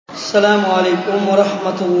Assalamualaikum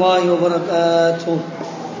warahmatullahi wabarakatuh.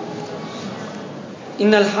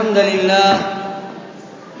 Innal hamdalillah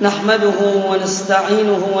nahmaduhu wa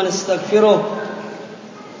nasta'inuhu wa nastaghfiruh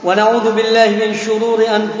wa na'udzu billahi min shururi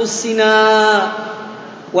anfusina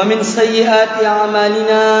wa min sayyiati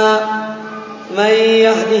a'malina. May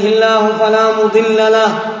yahdihillahu fala mudilla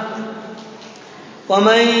lahu wa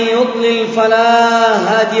may yudlil fala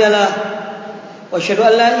hadiya lahu. وأشهد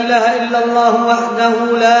أن لا إله إلا الله وحده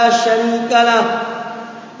لا شريك له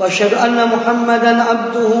وأشهد أن محمدا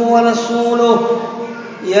عبده ورسوله.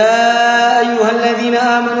 يا أيها الذين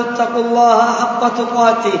آمنوا اتقوا الله حق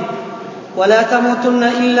تقاته ولا تموتن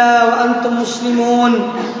إلا وأنتم مسلمون.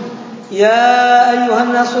 يا أيها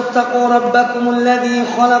الناس اتقوا ربكم الذي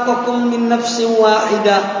خلقكم من نفس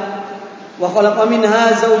واحدة وخلق منها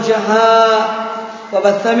زوجها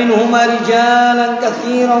وبث منهما رجالا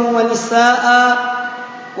كثيرا ونساء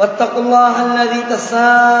واتقوا الله الذي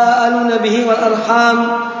تساءلون به والأرحام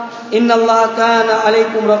إن الله كان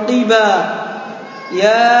عليكم رقيبا.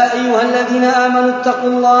 يا أيها الذين آمنوا اتقوا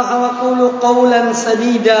الله وقولوا قولا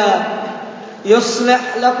سديدا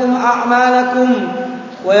يصلح لكم أعمالكم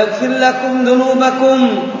ويغفر لكم ذنوبكم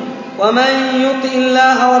ومن يطع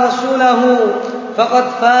الله ورسوله فقد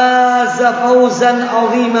فاز فوزا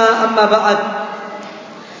عظيما. أما بعد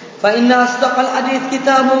فإن أصدق الحديث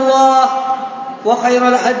كتاب الله وخير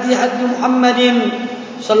الهدي هدي محمد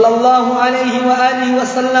صلى الله عليه وآله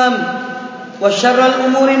وسلم وشر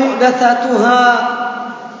الأمور محدثاتها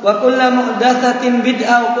وكل محدثة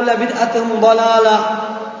بدعة وكل بدعة ضلالة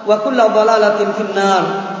وكل ضلالة في النار.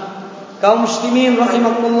 Kaum muslimin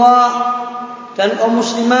rahimakumullah dan kaum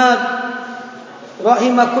muslimat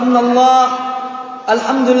rahimakumullah,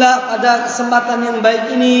 alhamdulillah pada kesempatan yang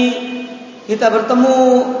baik ini kita bertemu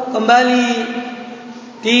kembali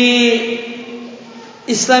di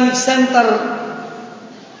Islamic Center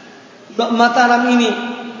Mataram ini,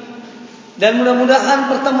 dan mudah-mudahan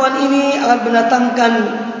pertemuan ini akan mendatangkan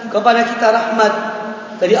kepada kita rahmat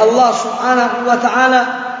dari Allah Subhanahu wa taala,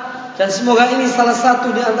 dan semoga ini salah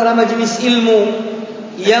satu di antara majelis ilmu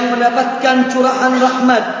yang mendapatkan curahan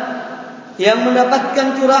rahmat, yang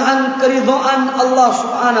mendapatkan curahan keridhaan Allah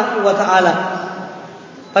Subhanahu wa taala.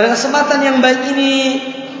 Pada kesempatan yang baik ini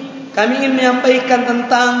kami ingin menyampaikan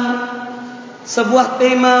tentang sebuah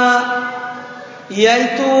tema,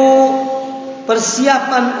 yaitu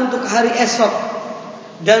persiapan untuk hari esok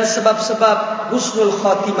dan sebab-sebab Khusnul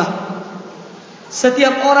Khotimah.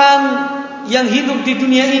 Setiap orang yang hidup di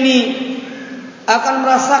dunia ini akan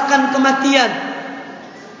merasakan kematian,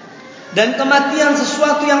 dan kematian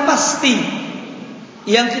sesuatu yang pasti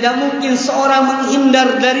yang tidak mungkin seorang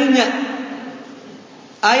menghindar darinya.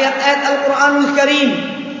 Ayat-ayat Al-Quranul Karim,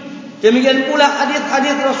 demikian pula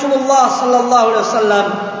hadis-hadis Rasulullah sallallahu alaihi wasallam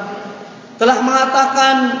telah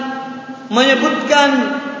mengatakan, menyebutkan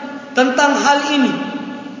tentang hal ini,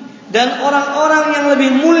 dan orang-orang yang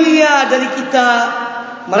lebih mulia dari kita,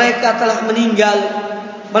 mereka telah meninggal,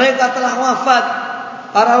 mereka telah wafat.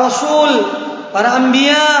 Para rasul, para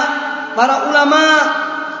anbiya, para ulama,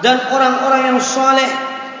 dan orang-orang yang saleh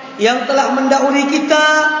yang telah mendahului kita,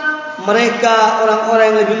 mereka orang-orang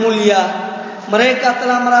yang lebih mulia. Mereka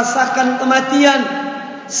telah merasakan kematian.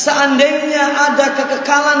 Seandainya ada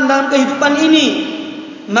kekekalan dalam kehidupan ini,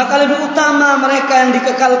 maka lebih utama mereka yang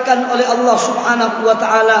dikekalkan oleh Allah Subhanahu wa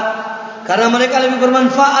taala, karena mereka lebih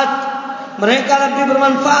bermanfaat. Mereka lebih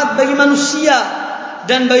bermanfaat bagi manusia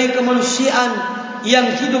dan bagi kemanusiaan yang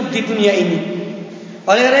hidup di dunia ini.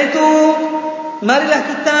 Oleh karena itu, marilah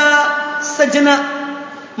kita sejenak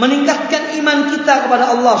meningkatkan iman kita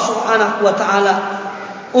kepada Allah Subhanahu wa taala,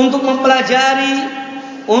 untuk mempelajari,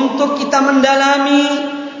 untuk kita mendalami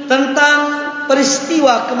tentang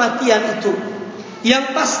peristiwa kematian itu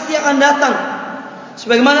yang pasti akan datang,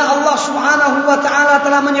 sebagaimana Allah Subhanahu wa taala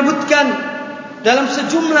telah menyebutkan dalam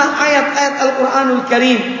sejumlah ayat-ayat Al-Quranul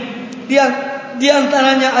Karim. Di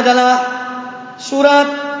antaranya adalah surat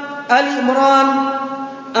Ali Imran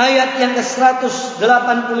ayat yang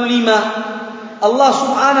ke-185. Allah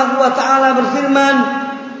Subhanahu wa taala berfirman,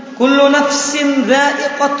 "Kullu nafsin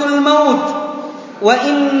dha'iqatul maut wa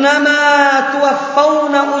innama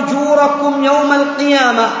tuwaffawna ujurakum yawmal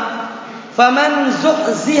qiyamah faman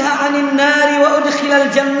zuhziha 'anil nari wa udkhilal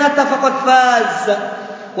jannata faqad faz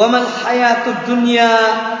wa mal hayatud dunya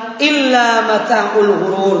illa mata'ul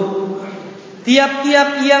ghurur."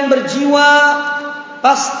 Tiap-tiap yang berjiwa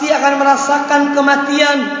pasti akan merasakan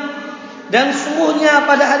kematian, dan sungguhnya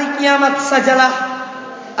pada hari kiamat sajalah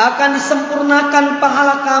akan disempurnakan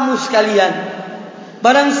pahala kamu sekalian.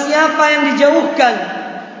 Barang siapa yang dijauhkan,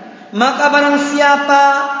 maka barang siapa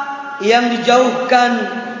yang dijauhkan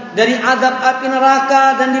dari azab api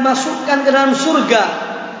neraka dan dimasukkan ke dalam surga,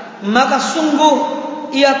 maka sungguh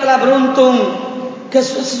ia telah beruntung.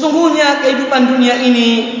 Sesungguhnya kehidupan dunia ini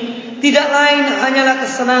tidak lain hanyalah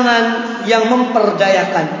kesenangan yang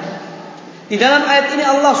memperdayakan. Di dalam ayat ini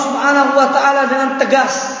Allah Subhanahu wa taala dengan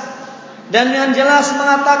tegas dan dengan jelas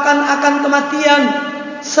mengatakan akan kematian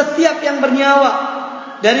setiap yang bernyawa,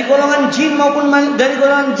 dari golongan jin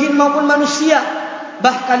maupun manusia,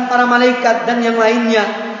 bahkan para malaikat dan yang lainnya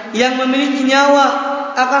yang memiliki nyawa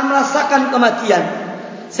akan merasakan kematian.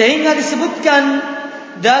 Sehingga disebutkan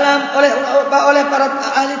oleh para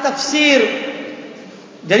ahli tafsir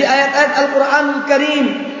dari ayat-ayat Al-Qur'anul Karim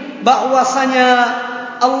bahwasanya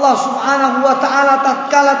Allah Subhanahu wa taala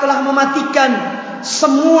tatkala telah mematikan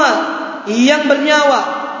semua yang bernyawa,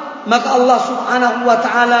 maka Allah Subhanahu wa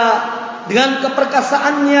taala dengan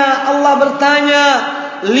keperkasaannya Allah bertanya,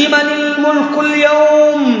 limanil mulkul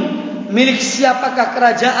yaum, milik siapakah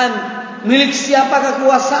kerajaan, milik siapakah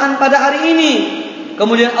kekuasaan pada hari ini?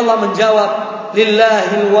 Kemudian Allah menjawab,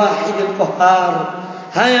 lillahil wahidil qahhar,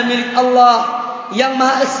 hanya milik Allah yang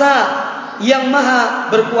Maha Esa, yang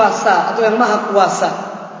Maha berkuasa atau yang Maha kuasa.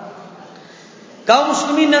 Kaum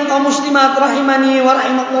muslimin dan kaum muslimat rahimani wa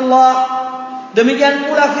rahimakumullah, demikian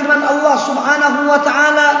pula firman Allah Subhanahu wa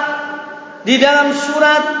taala di dalam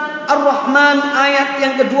surat Ar-Rahman ayat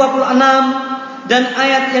yang ke-26 dan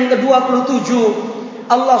ayat yang ke-27.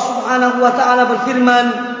 Allah Subhanahu wa taala berfirman,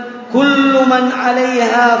 kullu man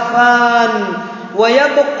 'alaiha fan wa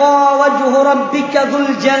yabqa wajhu rabbika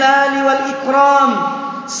dzul jalali wal ikram.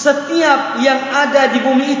 Setiap yang ada di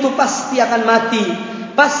bumi itu pasti akan mati,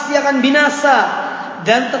 pasti akan binasa,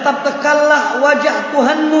 dan tetap kekallah wajah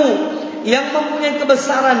Tuhanmu yang mempunyai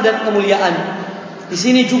kebesaran dan kemuliaan. Di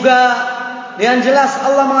sini juga dengan jelas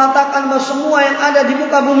Allah mengatakan bahawa semua yang ada di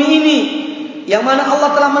muka bumi ini, yang mana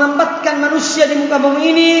Allah telah menempatkan manusia di muka bumi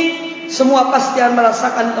ini, semua pasti akan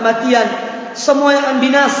merasakan kematian, semua yang akan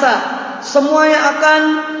binasa, semua yang akan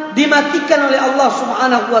dimatikan oleh Allah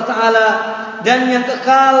Subhanahu wa taala, dan yang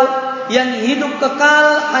kekal, yang hidup kekal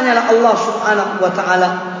hanyalah Allah Subhanahu wa taala.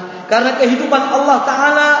 Karena kehidupan Allah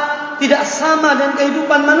taala tidak sama dengan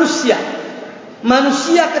kehidupan manusia.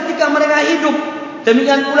 Manusia ketika mereka hidup,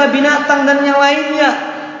 demikian pula binatang dan yang lainnya,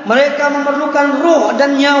 mereka memerlukan ruh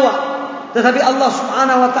dan nyawa. Tetapi Allah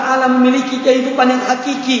Subhanahu wa taala memiliki kehidupan yang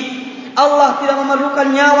hakiki. Allah tidak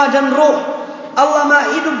memerlukan nyawa dan ruh. Allah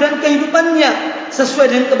Maha hidup dan kehidupannya sesuai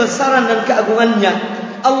dengan kebesaran dan keagungannya.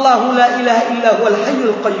 Allahu la ilaha illa huwal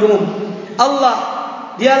hayyul qayyum. Allah,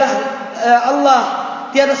 dialah Allah,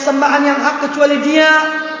 tiada sembahan yang hak kecuali Dia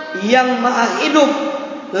yang Maha hidup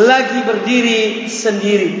lagi berdiri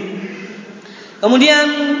sendiri. Kemudian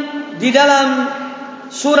di dalam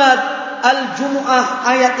surat Al-Jumu'ah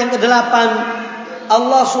ayat yang ke-8,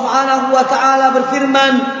 Allah Subhanahu wa taala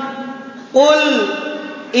berfirman, qul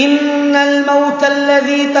innal mauta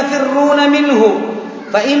alladhi tafirruna minhu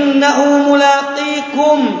fa innahu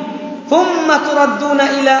mulaqikum thumma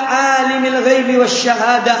turadduna ila alimil ghaibi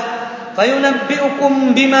wasyahadah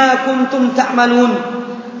fayunabbi'ukum bima kuntum ta'malun.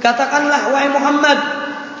 Katakanlah wahai Muhammad,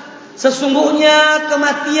 sesungguhnya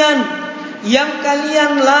kematian yang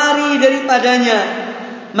kalian lari daripadanya,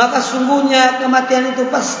 maka sungguhnya kematian itu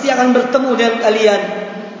pasti akan bertemu dengan kalian.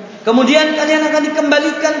 Kemudian kalian akan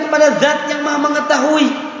dikembalikan kepada Zat yang Maha mengetahui,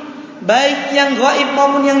 baik yang gaib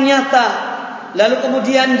maupun yang nyata. Lalu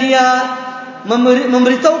kemudian Dia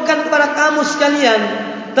memberitahukan kepada kamu sekalian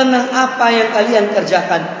tentang apa yang kalian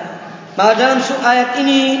kerjakan. Maka dalam ayat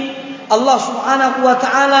ini Allah Subhanahu wa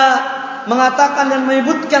taala mengatakan dan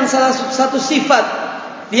menyebutkan salah satu sifat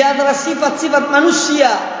di antara sifat-sifat manusia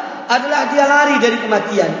adalah dia lari dari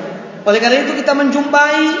kematian. Oleh karena itu kita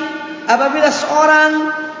menjumpai apabila seorang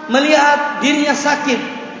melihat dirinya sakit,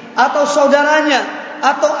 atau saudaranya,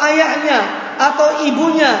 atau ayahnya, atau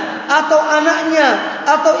ibunya, atau anaknya,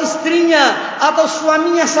 atau istrinya, atau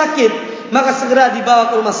suaminya sakit, maka segera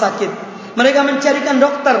dibawa ke rumah sakit. Mereka mencarikan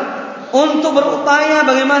dokter untuk berupaya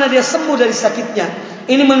bagaimana dia sembuh dari sakitnya.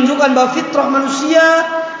 Ini menunjukkan bahwa fitrah manusia,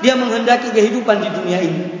 dia menghendaki kehidupan di dunia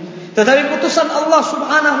ini. Tetapi putusan Allah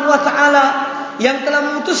Subhanahu wa taala yang telah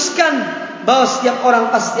memutuskan bahwa setiap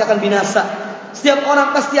orang pasti akan binasa, setiap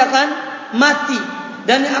orang pasti akan mati,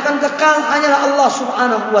 dan yang akan kekal hanyalah Allah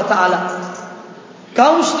Subhanahu wa taala.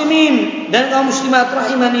 Kaum muslimin dan kaum muslimat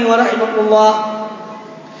rahimani wa rahimakumullah,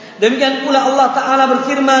 demikian pula Allah taala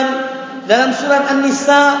berfirman dalam surat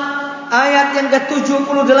An-Nisa ayat yang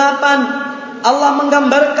ke-78. Allah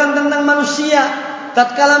menggambarkan tentang manusia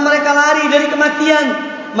tatkala mereka lari dari kematian,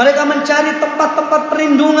 mereka mencari tempat-tempat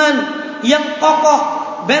perlindungan yang kokoh,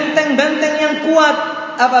 benteng-benteng yang kuat.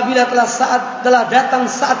 Apabila telah datang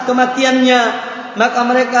saat kematiannya, maka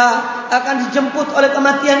mereka akan dijemput oleh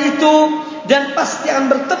kematian itu dan pasti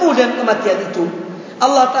akan bertemu dengan kematian itu.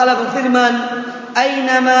 Allah Ta'ala berfirman,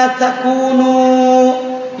 "Aynama takunu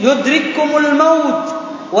yudrikkumul maut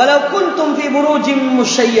walau kuntum fi burujin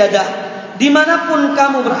musyayyadah." Dimanapun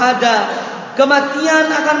kamu berada, kematian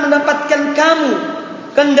akan mendapatkan kamu,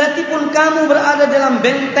 kendati pun kamu berada dalam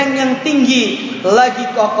benteng yang tinggi lagi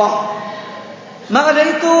kokoh. Maka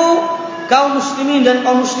dari itu, kaum muslimin dan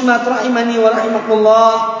kaum muslimat rahimani wa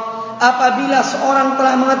rahimakumullah, apabila seorang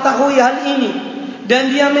telah mengetahui hal ini dan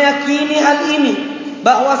dia meyakini hal ini,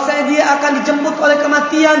 bahwasanya dia akan dijemput oleh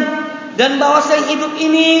kematian dan bahwasanya hidup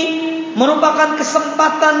ini merupakan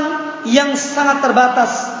kesempatan yang sangat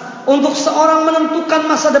terbatas untuk seorang menentukan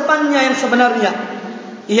masa depannya yang sebenarnya,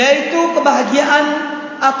 yaitu kebahagiaan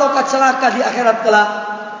atau celaka di akhirat kelak.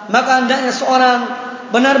 Maka hendaknya seorang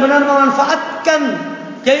benar-benar memanfaatkan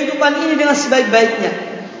kehidupan ini dengan sebaik-baiknya,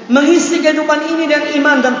 mengisi kehidupan ini dengan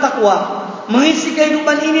iman dan takwa, mengisi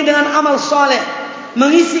kehidupan ini dengan amal soleh,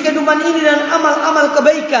 mengisi kehidupan ini dengan amal-amal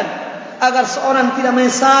kebaikan, agar seorang tidak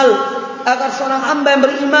menyesal, agar seorang hamba yang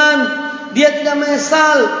beriman dia tidak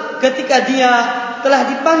menyesal ketika dia telah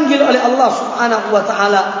dipanggil oleh Allah Subhanahu wa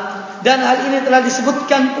taala. Dan hal ini telah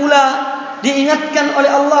disebutkan pula, diingatkan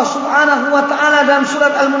oleh Allah Subhanahu wa taala dalam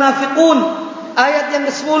surat Al-Munafiqun ayat yang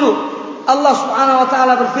ke-10. Allah Subhanahu wa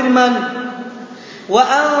taala berfirman, "Wa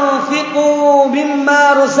anfiqu mimma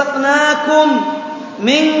razaqnakum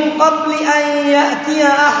min qabli an ya'tiya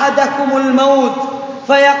ahadakumul maut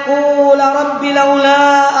fayaqula rabbi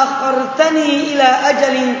laula akhartani ila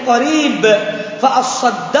ajalin qarib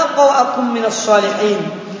fa'asaddaq wa akum minas salihin."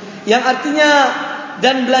 Yang artinya,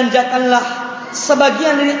 dan belanjakanlah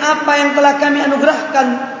sebagian dari apa yang telah kami anugerahkan,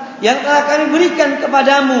 yang telah kami berikan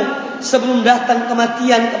kepadamu sebelum datang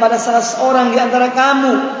kematian kepada salah seorang di antara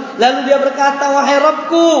kamu. Lalu dia berkata, "Wahai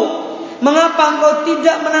Rabbku, mengapa engkau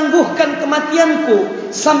tidak menangguhkan kematianku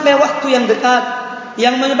sampai waktu yang dekat,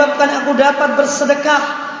 yang menyebabkan aku dapat bersedekah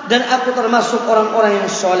dan aku termasuk orang-orang yang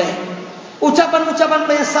soleh." Ucapan-ucapan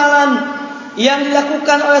penyesalan yang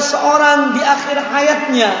dilakukan oleh seorang di akhir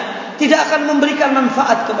hayatnya tidak akan memberikan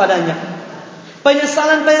manfaat kepadanya.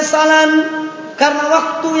 Penyesalan-penyesalan karena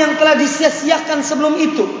waktu yang telah disia-siakan sebelum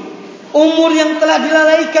itu, umur yang telah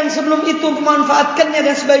dilalaikan sebelum itu untuk memanfaatkannya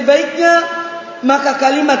dan sebaik-baiknya, maka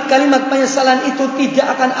kalimat-kalimat penyesalan itu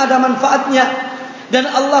tidak akan ada manfaatnya. Dan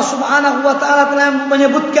Allah Subhanahu wa taala telah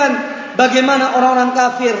menyebutkan bagaimana orang-orang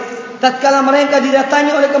kafir tatkala mereka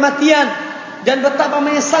didatangi oleh kematian dan betapa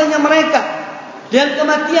menyesalnya mereka dan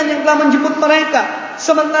kematian yang telah menjemput mereka,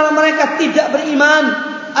 sementara mereka tidak beriman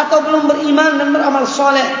atau belum beriman dan beramal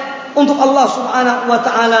soleh untuk Allah Subhanahu wa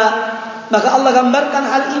taala. Maka Allah gambarkan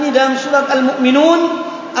hal ini dalam surat Al-Mu'minun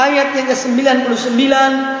ayat yang ke-99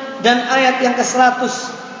 dan ayat yang ke-100.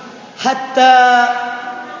 Hatta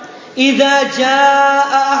idza jaa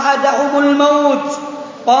ahadahumul maut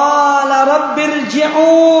qala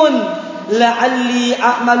rabbirji'un la'alli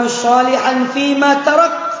a'malu shalihan fima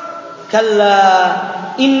tarakt kalla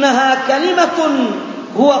innaha kalimatun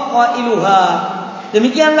huwa qailuha.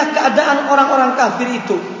 Demikianlah keadaan orang-orang kafir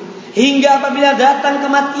itu, hingga apabila datang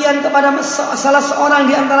kematian kepada salah seorang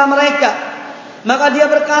di antara mereka, maka dia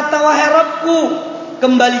berkata, "Wahai Rabbku,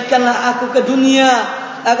 kembalikanlah aku ke dunia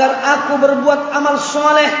agar aku berbuat amal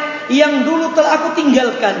soleh yang dulu telah aku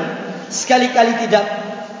tinggalkan." Sekali-kali tidak,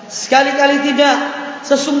 sekali-kali tidak.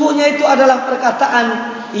 Sesungguhnya itu adalah perkataan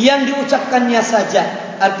yang diucapkannya saja.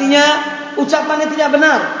 Artinya ucapannya tidak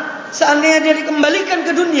benar. Seandainya dia dikembalikan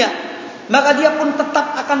ke dunia, maka dia pun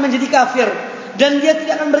tetap akan menjadi kafir dan dia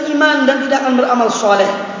tidak akan beriman dan tidak akan beramal soleh.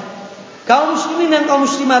 Kaum muslimin dan kaum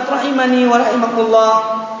muslimat rahimani wa rahimakumullah,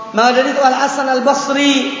 maka dari itu Al-Hasan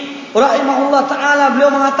Al-Basri rahimahullah ta'ala,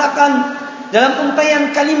 beliau mengatakan dalam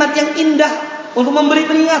untaian kalimat yang indah untuk memberi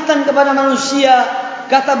peringatan kepada manusia,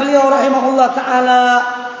 kata beliau rahimahullah ta'ala,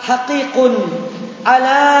 "Haqiqun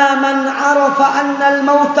ala man arafa anna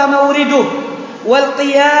al-mauta mawriduh wal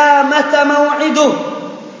qiyamata maw'iduh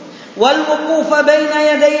wal wuqufa baina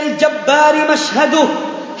yaday al-jabbar mashhaduh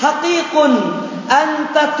haqiqun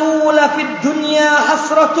an tatula fid dunya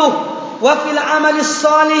hasratuh wa fil amali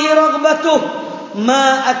as-salih raghbatuh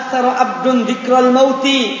ma akthara abdun dhikral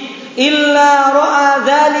mauti illa ra'a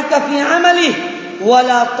dhalika fi amalihi wa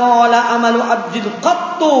la tala amalu abdin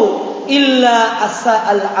qattu illa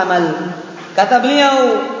asa'al amal." Kata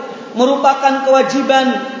beliau, merupakan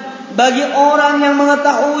kewajiban bagi orang yang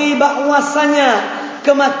mengetahui bahwasanya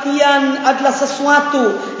kematian adalah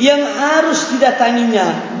sesuatu yang harus didatanginya.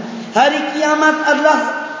 Hari kiamat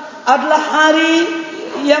adalah hari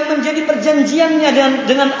yang menjadi perjanjiannya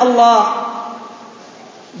dengan Allah.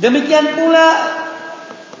 Demikian pula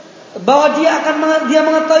bahwa dia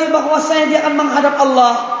mengetahui bahwasanya dia akan menghadap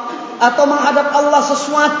Allah atau menghadap Allah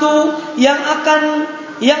sesuatu yang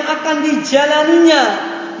akan dijalaninya,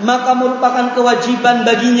 maka merupakan kewajiban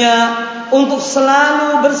baginya untuk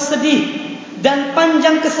selalu bersedih dan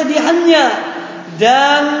panjang kesedihannya,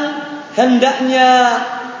 dan hendaknya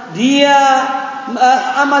dia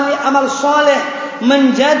amal soleh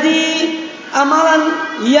menjadi amalan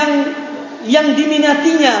yang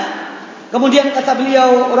diminatinya. Kemudian kata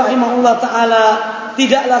beliau rahimahullah ta'ala,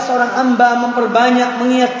 tidaklah seorang hamba memperbanyak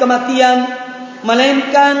mengingat kematian,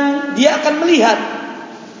 melainkan dia akan melihat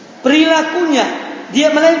perilakunya,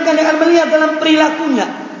 melainkan dia akan melihat dalam perilakunya,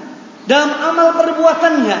 dalam amal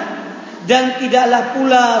perbuatannya. Dan tidaklah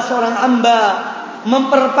pula seorang hamba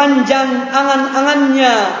memperpanjang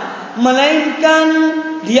angan-angannya, melainkan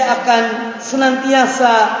dia akan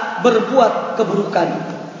senantiasa berbuat keburukan.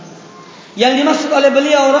 Yang dimaksud oleh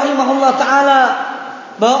beliau rahimahullah ta'ala,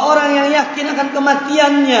 bahwa orang yang yakin akan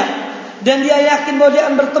kematiannya dan dia yakin bahwa dia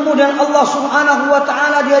akan bertemu dengan Allah subhanahu wa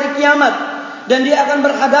ta'ala di hari kiamat, dan dia akan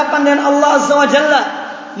berhadapan dengan Allah azza wa jalla,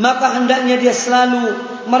 maka hendaknya dia selalu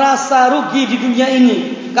merasa rugi di dunia ini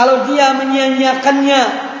kalau dia menyia-nyiakannya,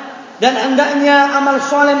 dan hendaknya amal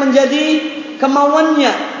soleh menjadi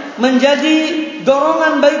kemauannya, menjadi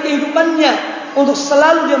dorongan bagi kehidupannya untuk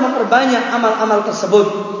selalu dia memperbanyak amal-amal tersebut.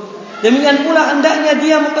 Demikian pula hendaknya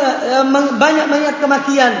dia banyak mengingat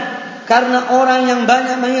kematian, karena orang yang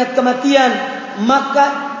banyak mengingat kematian, maka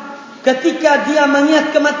ketika dia mengingat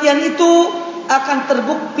kematian itu akan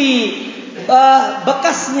terbukti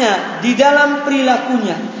bekasnya di dalam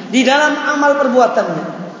perilakunya, di dalam amal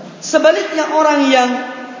perbuatannya. Sebaliknya orang yang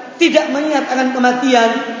tidak mengingat akan kematian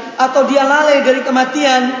atau dia lalai dari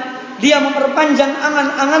kematian, dia memperpanjang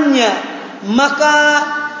angan-angannya, maka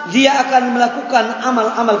dia akan melakukan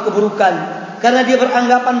amal-amal keburukan, karena dia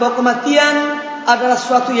beranggapan bahwa kematian adalah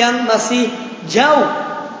sesuatu yang masih jauh.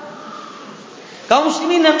 Kaum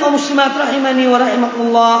muslimin dan kaum muslimat rahimani wa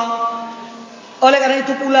rahimakumullah, oleh karena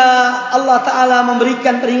itu pula Allah Ta'ala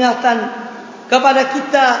memberikan peringatan kepada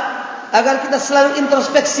kita agar kita selalu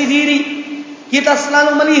introspeksi diri, kita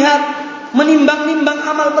selalu melihat, menimbang-nimbang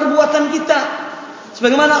amal perbuatan kita.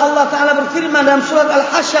 Sebagaimana Allah Ta'ala berfirman dalam surat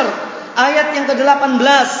Al-Hasyr ayat yang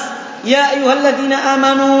ke-18, ya ayyuhalladzina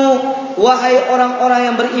amanu, wahai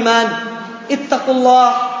orang-orang yang beriman, ittaqullah,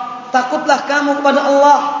 takutlah kamu kepada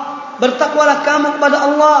Allah, bertakwalah kamu kepada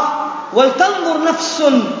Allah, wal tanzur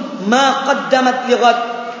nafsun ma qaddamat lighad,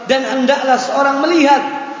 dan hendaklah seorang melihat,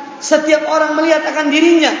 setiap orang melihat akan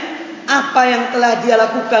dirinya apa yang telah dia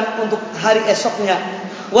lakukan untuk hari esoknya.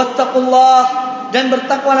 Wattaqullah, dan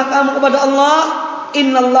bertakwalah kamu kepada Allah,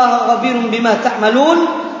 innallaha khabirun bima ta'malun,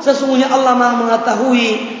 sesungguhnya Allah Maha mengetahui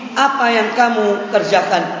apa yang kamu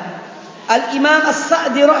kerjakan. Al-Imam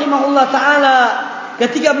As-Sa'di rahimahullah ta'ala,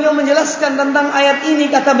 ketika beliau menjelaskan tentang ayat ini,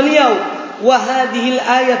 kata beliau, wa hadhil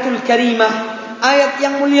ayatul karimah, ayat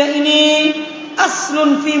yang mulia ini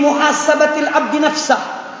aslun fi muhasabatil abdi nafsah,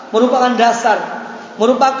 merupakan dasar,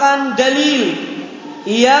 merupakan dalil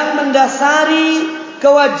yang mendasari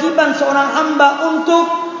kewajiban seorang hamba untuk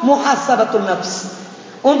muhasabatun nafs,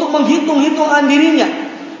 untuk menghitung-hitungkan dirinya,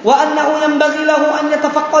 wa annahu yanbaghi lahu an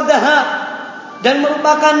yatafaqqadaha, dan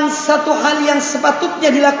merupakan satu hal yang sepatutnya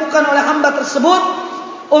dilakukan oleh hamba tersebut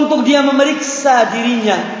untuk dia memeriksa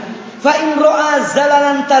dirinya. Fa in ra'a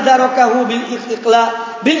zalalan tadarakahu bil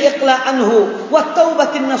iqla anhu wa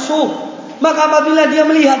taubatin nasuh, maka apabila dia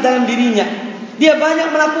melihat dalam dirinya dia banyak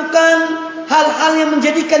melakukan hal-hal yang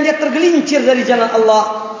menjadikan dia tergelincir dari jalan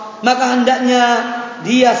Allah, maka hendaknya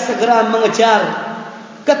dia segera mengejar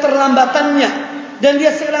keterlambatannya dan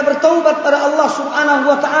dia segera bertaubat pada Allah Subhanahu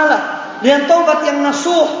wa taala dengan taubat yang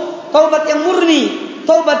nasuh, taubat yang murni,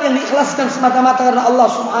 taubat yang diikhlaskan semata-mata karena Allah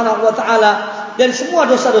Subhanahu wa taala dari semua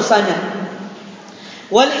dosa-dosanya.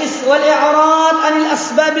 Wal i'rad 'anil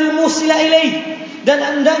asbabil musila ilaih, dan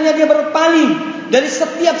hendaknya dia berpaling dari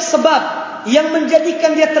setiap sebab yang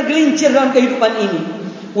menjadikan dia tergelincir dalam kehidupan ini.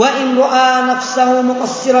 Wa in ra'a nafsahu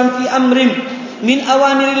muqassiran fi amrin min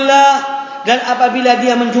awamirillah, dan apabila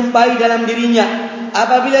dia menjumpai dalam dirinya,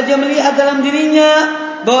 apabila dia melihat dalam dirinya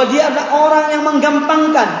bahwa dia adalah orang yang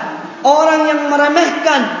menggampangkan, orang yang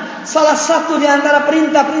meremehkan salah satu di antara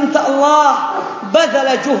perintah-perintah Allah,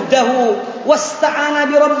 badala juhdahu wasta'ana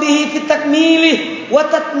bi rabbih fi takmilih wa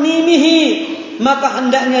tatmimihi, maka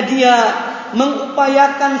hendaknya dia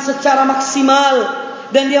mengupayakan secara maksimal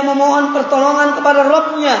dan dia memohon pertolongan kepada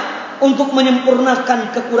Rabb-Nya untuk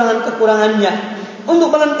menyempurnakan kekurangan-kekurangannya,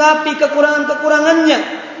 untuk melengkapi kekurangan-kekurangannya,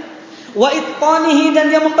 wa itqanihi,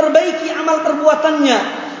 dan dia memperbaiki amal perbuatannya,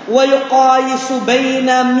 wa yuqayisu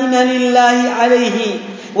baina minanillahi alaihi,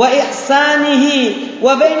 wa ihsanihi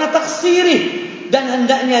wa baina taqsirih, dan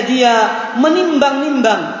hendaknya dia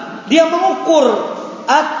menimbang-nimbang, dia mengukur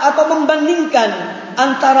atau membandingkan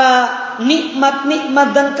antara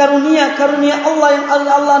nikmat-nikmat dan karunia-karunia Allah yang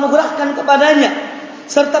Allah anugerahkan kepadanya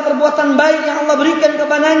serta perbuatan baik yang Allah berikan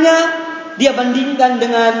kepadanya. Dia bandingkan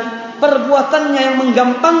dengan perbuatannya yang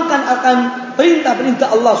menggampangkan akan perintah-perintah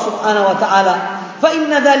Allah Subhanahu wa taala. Fa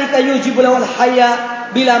inna dzalika yujibu lahu al-haya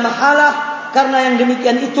bila mahalah, karena yang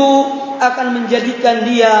demikian itu akan menjadikan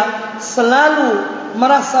dia selalu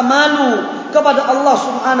merasa malu kepada Allah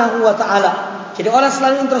Subhanahu wa taala. Jadi orang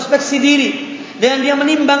selalu introspeksi diri dan dia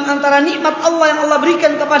menimbang antara nikmat Allah yang Allah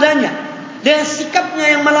berikan kepadanya dengan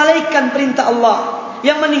sikapnya yang melalaikan perintah Allah,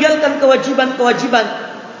 yang meninggalkan kewajiban-kewajiban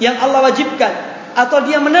yang Allah wajibkan, atau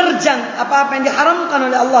dia menerjang apa-apa yang diharamkan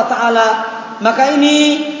oleh Allah Ta'ala. Maka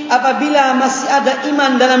ini apabila masih ada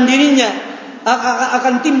iman dalam dirinya,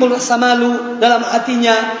 akan timbul rasa malu dalam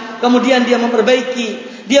hatinya. Kemudian dia memperbaiki,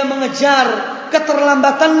 dia mengejar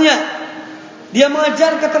keterlambatannya,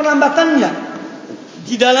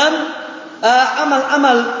 di dalam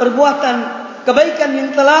amal-amal perbuatan kebaikan yang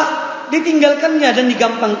telah ditinggalkannya dan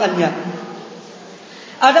digampangkannya.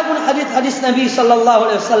 Adapun hadis-hadis Nabi sallallahu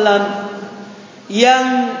alaihi wasallam yang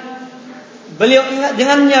beliau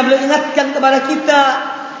ingatkan kepada kita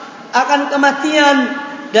akan kematian,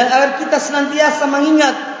 dan agar kita senantiasa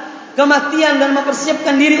mengingat kematian dan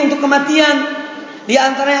mempersiapkan diri untuk kematian. Di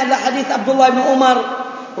antaranya adalah hadis Abdullah bin Umar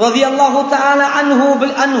radhiyallahu taala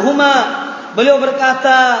anhuma. Beliau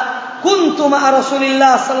berkata, "Kuntu ma'a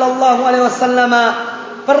Rasulillah sallallahu alaihi wasallam."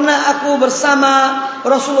 Pernah aku bersama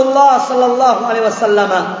Rasulullah sallallahu alaihi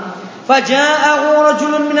wasallam. Faja'ahu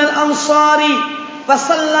rajulun minal ansari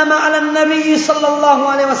fasallama 'alan nabi sallallahu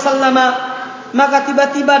alaihi wasallam. Maka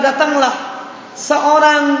tiba-tiba datanglah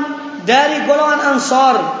seorang dari golongan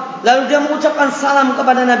Ansar, lalu dia mengucapkan salam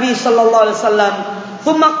kepada Nabi sallallahu alaihi wasallam.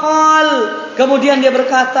 Tsumma qala, kemudian dia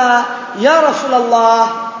berkata, "Ya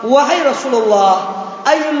Rasulullah, wahai Rasulullah,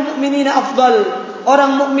 ayyul mu'minina afdal?"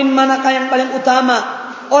 Orang mukmin manakah yang paling utama?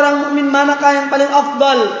 Orang mukmin manakah yang paling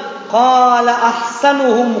afdal? Qala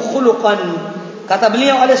ahsanuhum khuluqan. Kata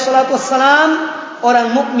beliau alaihi salatu wassalam,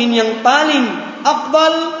 orang mukmin yang paling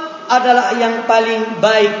afdal adalah yang paling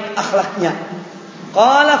baik akhlaknya.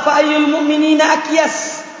 Qala fa ayyul mu'minina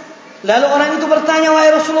akyas? Lalu orang itu bertanya,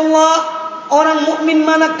 wahai Rasulullah, orang mukmin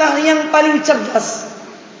manakah yang paling cerdas?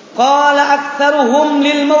 Qala aktsaruhum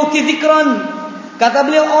lil mauti dzikran. Kata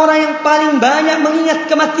beliau, orang yang paling banyak mengingat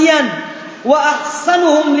kematian. Wa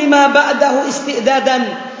ahsanuhum lima ba'dahu isti'dadan,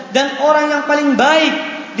 dan orang yang paling baik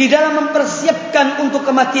di dalam mempersiapkan untuk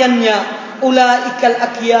kematiannya. Ulaikal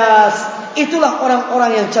akyas, itulah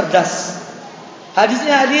orang-orang yang cerdas.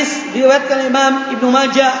 Hadisnya hadis diriwayatkan Imam Ibnu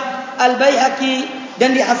Majah, Al-Baihaqi,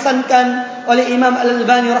 dan dihasankan oleh Imam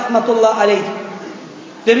Al-Albani rahmatullah alaih.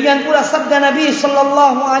 Demikian pula sabda Nabi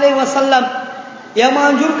sallallahu alaihi wasallam yang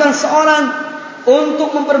menganjurkan seorang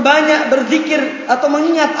untuk memperbanyak berzikir atau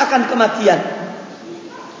mengingat akan kematian.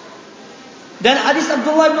 Dan hadis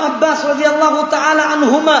Abdullah bin Abbas radhiyallahu taala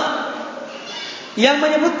anhuma yang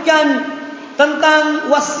menyebutkan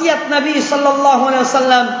tentang wasiat Nabi sallallahu alaihi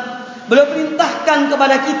wasallam. Beliau perintahkan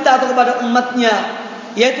kepada kita atau kepada umatnya,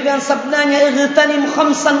 yaitu dengan sabdanya, "Igtanim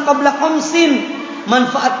khamsan qabla khamsin."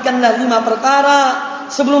 Manfaatkanlah 5 perkara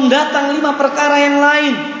sebelum datang 5 perkara yang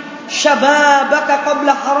lain. Syababaka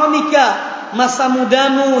qabla haramika, masa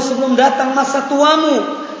mudamu sebelum datang masa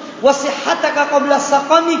tuamu. Wasihataka qabla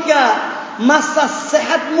saqamika, masa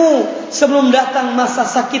sehatmu sebelum datang masa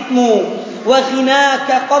sakitmu. Wa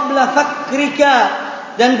ghinaka qabla fakrika,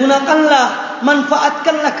 dan gunakanlah,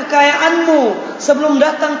 manfaatkanlah kekayaanmu sebelum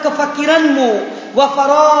datang kefakiranmu. Wa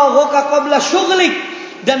faraghaka qabla syughlik,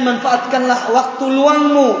 dan manfaatkanlah waktu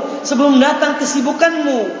luangmu sebelum datang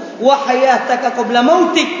kesibukanmu. Wa hayataka qabla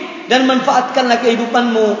mautik, dan manfaatkanlah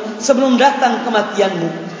kehidupanmu sebelum datang kematianmu.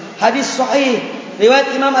 Hadis sahih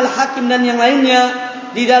riwayat Imam Al-Hakim dan yang lainnya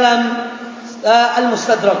di dalam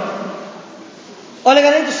Al-Mustadrak. Oleh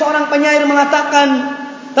karena itu seorang penyair mengatakan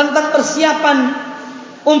tentang persiapan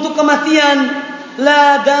untuk kematian,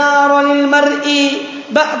 la dara lil mar'i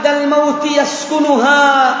ba'da al-maut yaskunuha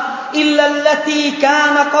illa allati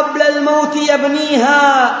kana qabla al-maut yabniha,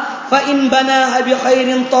 fa in banaha bi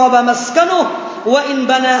khairin taba maskanuhu wa in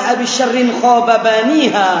banaha bi syarrin khaba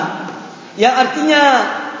baniha. Yang artinya,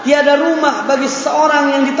 tiada rumah bagi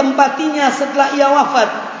seorang yang ditempatinya setelah ia wafat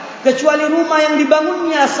kecuali rumah yang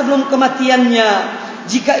dibangunnya sebelum kematiannya.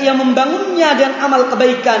 Jika ia membangunnya dengan amal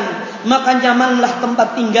kebaikan, maka nyamanlah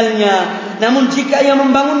tempat tinggalnya. Namun jika ia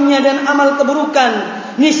membangunnya dengan amal keburukan,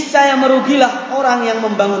 niscaya merugilah orang yang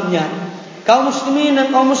membangunnya. Kaum muslimin dan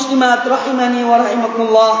kaum muslimat rahimani wa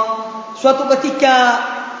rahimakumullah, suatu ketika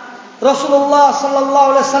Rasulullah sallallahu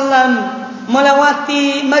alaihi wasallam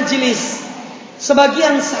melewati majlis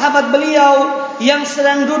sebagian sahabat beliau yang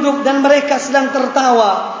sedang duduk dan mereka sedang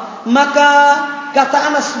tertawa. Maka kata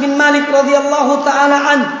Anas bin Malik radhiyallahu taala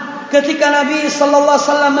an, ketika Nabi sallallahu alaihi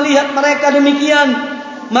wasallam melihat mereka demikian,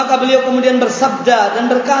 maka beliau kemudian bersabda dan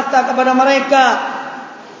berkata kepada mereka,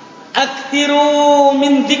 "Aktsiru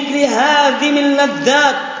min dzikri hadhimil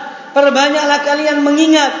ladzat." Perbanyaklah kalian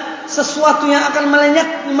mengingat sesuatu yang akan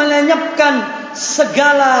melenyapkan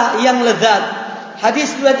segala yang lezat.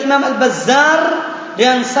 Hadis riwayat Imam Al-Bazzar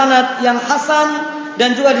dengan sanad yang hasan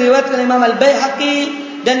dan juga diriwayatkan Imam Al-Baihaqi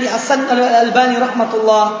dan dihasankan oleh Al-Albani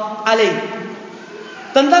rahmatullah alaih.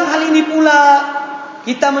 Tentang hal ini pula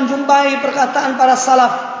kita menjumpai perkataan para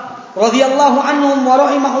salaf radhiyallahu anhum wa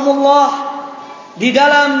rahimahumullah di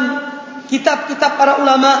dalam kitab-kitab para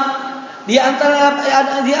ulama. Di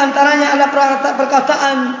antaranya ada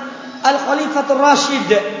perkataan Al-Khalifatul Rashid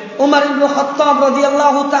Umar bin Khattab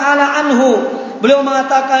radhiyallahu taala anhu. Beliau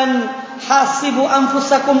mengatakan, "Hasibu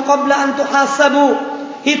anfusakum qabla an tuhasabu."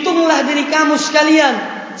 Hitunglah diri kamu sekalian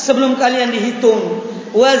sebelum kalian dihitung.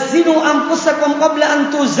 Wazinu anfusakum qabla an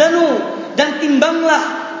tuzanu. Dan timbanglah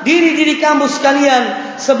diri kamu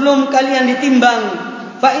sekalian sebelum kalian ditimbang.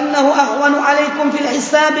 Fa innahu ahwanu alaikum fil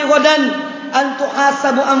hisabi ghadan an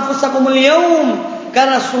tuhasabu anfusakumul yaum.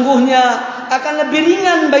 Karena sungguhnya akan lebih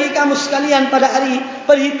ringan bagi kamu sekalian pada hari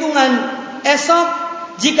perhitungan esok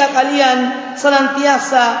jika kalian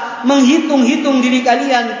senantiasa menghitung-hitung diri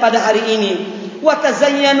kalian pada hari ini. Wa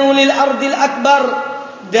tazayyanu lil ardil akbar.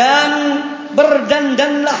 Dan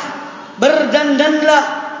berdandanlah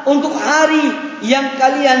untuk hari yang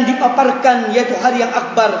kalian dipaparkan, yaitu hari yang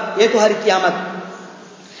akbar, yaitu hari kiamat.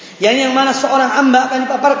 Yang mana seorang hamba akan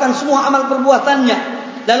dipaparkan semua amal perbuatannya.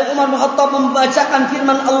 Lalu Umar bin Khattab membacakan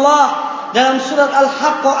firman Allah dalam surat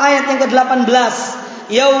Al-Haqqah ayat yang ke-18,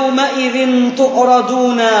 "Yauma idzin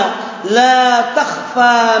tu'raduna la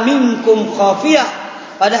takhfa minkum khafiyah."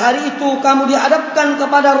 Pada hari itu kamu dihadapkan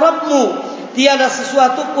kepada Rabbmu, tiada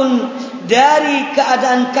sesuatu pun dari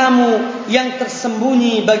keadaan kamu yang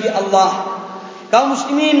tersembunyi bagi Allah. Kaum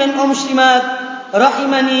muslimin dan kaum muslimat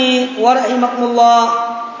rahimani wa rahimakumullah.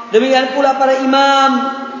 Demikian pula para imam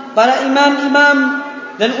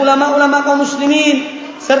dan ulama-ulama kaum muslimin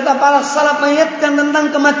serta para salaf mengingatkan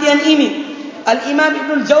tentang kematian ini. Al-Imam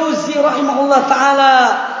Ibnu Jauzi rahimahullah taala,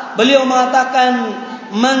 beliau mengatakan,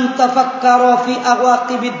 "Man tafakkara fi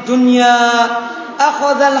awaqibid dunya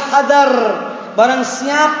akhadha al-hadar." Barang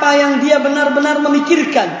siapa yang dia benar-benar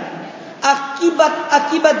memikirkan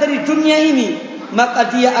akibat dari dunia ini,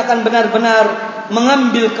 maka dia akan benar-benar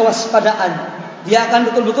mengambil kewaspadaan. Dia akan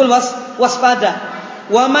betul-betul waspada.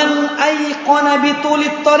 Wa man ayqana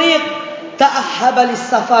bitulit tariq ta'ahhaba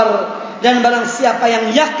lis-safar. Dan barang siapa yang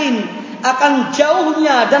yakin akan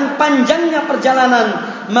jauhnya dan panjangnya perjalanan,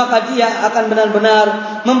 maka dia akan benar-benar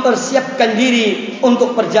mempersiapkan diri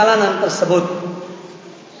untuk perjalanan tersebut.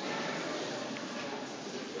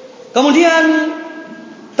 Kemudian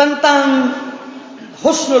tentang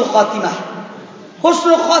Khusnul Khotimah.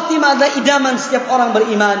 Khusnul Khotimah adalah idaman setiap orang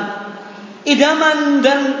beriman. Idaman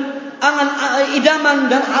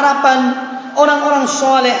dan harapan orang-orang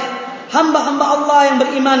soleh, hamba-hamba Allah yang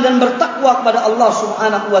beriman dan bertakwa kepada Allah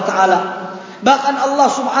Subhanahu wa taala. Bahkan Allah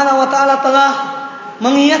Subhanahu wa taala telah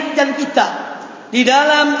mengingatkan kita di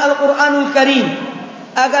dalam Al-Qur'anul Karim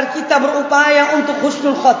agar kita berupaya untuk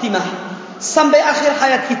husnul khatimah sampai akhir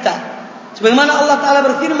hayat kita. Sebagaimana Allah taala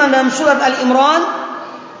berfirman dalam surat Al-Imran,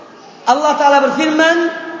 Allah taala berfirman,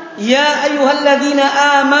 "Ya ayyuhalladzina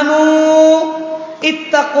amanu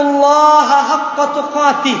ittaqullaha haqqa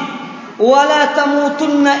tuqatih wa la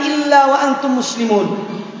tamutunna illa wa antum muslimun."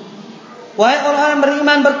 Wahai orang yang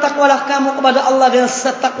beriman, bertakwalah kamu kepada Allah dengan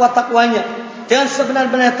setakwa-takwanya, dengan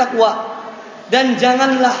sebenar-benar takwa, dan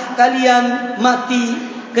janganlah kalian mati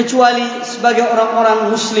kecuali sebagai orang-orang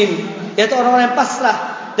muslim, yaitu orang-orang yang pasrah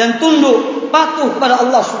dan tunduk patuh kepada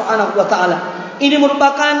Allah Subhanahu wa taala. Ini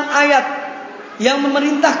merupakan ayat yang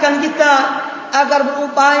memerintahkan kita agar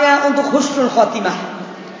berupaya untuk husnul khatimah,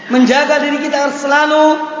 menjaga diri kita agar selalu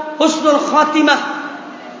husnul khatimah.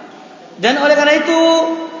 Dan oleh karena itu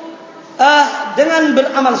dengan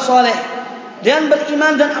beramal soleh, dengan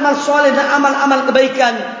beriman dan amal soleh dan amal-amal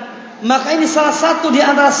kebaikan, maka ini salah satu di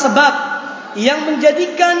antara sebab yang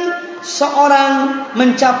menjadikan seorang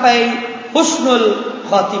mencapai husnul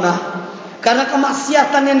khatimah. Karena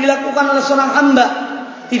kemaksiatan yang dilakukan oleh seorang hamba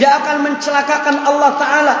tidak akan mencelakakan Allah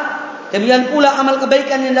Ta'ala. Demikian pula amal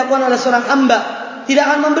kebaikan yang dilakukan oleh seorang hamba tidak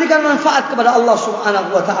akan memberikan manfaat kepada Allah Subhanahu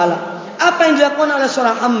wa Ta'ala. Apa yang dilakukan oleh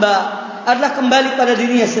seorang hamba adalah kembali pada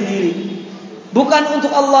dirinya sendiri, bukan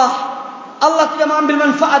untuk Allah. Allah tidak mengambil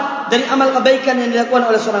manfaat dari amal kebaikan yang dilakukan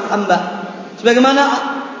oleh seorang hamba, sebagaimana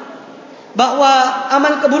bahwa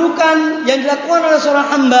amal keburukan yang dilakukan oleh seorang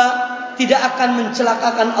hamba tidak akan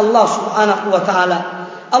mencelakakan Allah Subhanahu wa taala.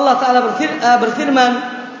 Allah taala berfirman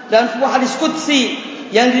dalam sebuah hadis qudsi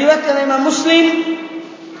yang diriwayatkan oleh Imam Muslim,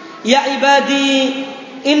 "Ya ibadi,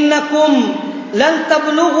 innakum lan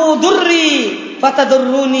tablughu durri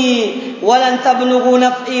fatadurruni wa lan tablughu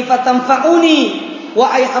naf'i fatanfa'uni."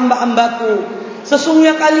 Wahai hamba-hambaku,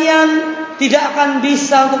 sesungguhnya kalian tidak akan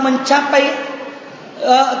bisa untuk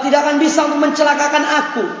mencelakakan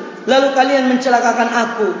aku, lalu kalian mencelakakan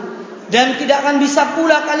aku, dan tidak akan bisa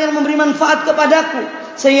pula kalian memberi manfaat kepadaku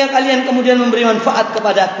sehingga kalian kemudian memberi manfaat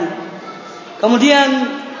kepadaku.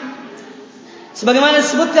 Kemudian sebagaimana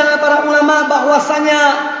disebutkan oleh para ulama bahwasanya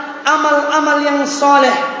amal-amal yang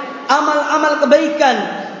soleh, amal-amal kebaikan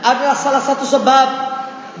adalah salah satu sebab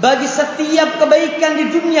bagi setiap kebaikan di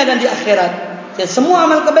dunia dan di akhirat. Dan semua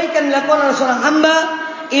amal kebaikan dilakukan oleh seorang hamba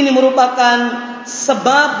ini merupakan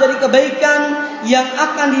sebab dari kebaikan yang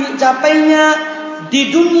akan dicapainya di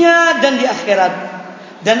dunia dan di akhirat.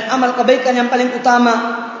 Dan amal kebaikan yang paling utama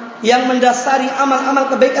yang mendasari amal-amal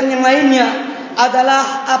kebaikan yang lainnya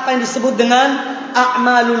adalah apa yang disebut dengan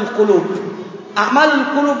a'malul qulub.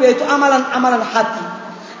 A'malul qulub yaitu amalan-amalan hati,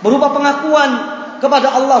 berupa pengakuan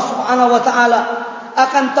kepada Allah Subhanahu wa taala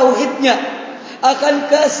akan tauhidnya, akan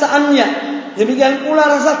keesaannya. Demikian pula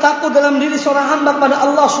rasa takut dalam diri seorang hamba kepada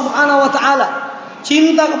Allah Subhanahu wa taala,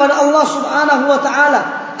 cinta kepada Allah Subhanahu wa taala,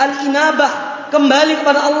 al-inabah, kembali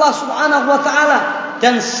kepada Allah Subhanahu wa taala,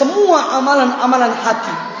 dan semua amalan-amalan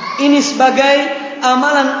hati ini sebagai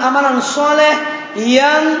amalan-amalan soleh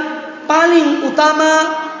yang paling utama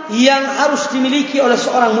yang harus dimiliki oleh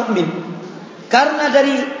seorang mukmin. Karena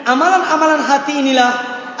dari amalan-amalan hati inilah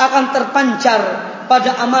akan terpancar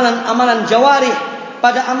pada amalan-amalan jawarih,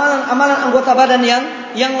 pada amalan-amalan anggota badan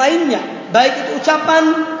yang lainnya, baik itu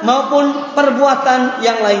ucapan maupun perbuatan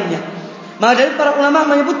yang lainnya. Maka dari para ulama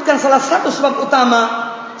menyebutkan salah satu sebab utama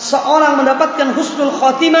seorang mendapatkan husnul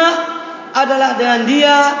khotimah adalah dengan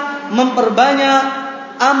dia memperbanyak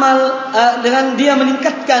amal, dengan dia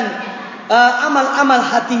meningkatkan amal-amal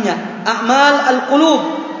hatinya, a'mal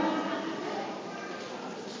al-qulub.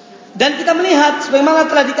 Dan kita melihat sebagaimana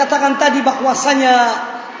telah dikatakan tadi bahwasanya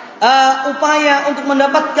upaya untuk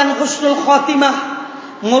mendapatkan husnul khotimah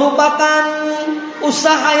merupakan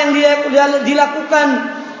usaha yang dilakukan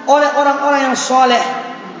oleh orang-orang yang soleh,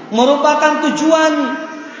 merupakan tujuan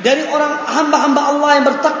dari orang hamba-hamba Allah yang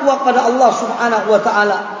bertakwa kepada Allah Subhanahu wa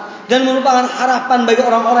taala, dan merupakan harapan bagi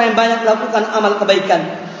orang-orang yang banyak melakukan amal kebaikan.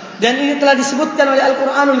 Dan ini telah disebutkan oleh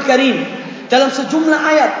Al-Quranul Karim dalam sejumlah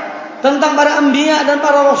ayat tentang para anbiya dan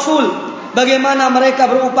para rasul, bagaimana mereka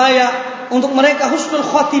berupaya untuk mereka husnul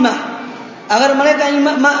khotimah, agar mereka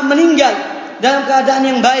meninggal dalam keadaan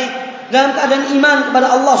yang baik, dalam keadaan iman kepada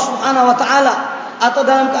Allah Subhanahu wa taala, atau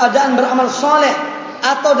dalam keadaan beramal soleh,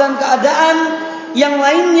 atau dalam keadaan yang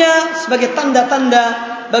lainnya sebagai tanda-tanda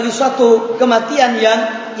bagi suatu kematian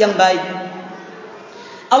yang baik.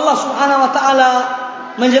 Allah Subhanahu wa taala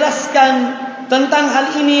menjelaskan tentang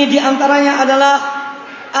hal ini, di antaranya adalah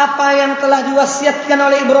apa yang telah diwasiatkan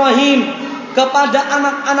oleh Ibrahim kepada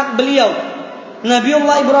anak-anak beliau,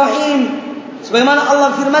 Nabiullah Ibrahim, sebagaimana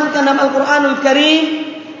Allah firmankan dalam Al-Quranul Karim,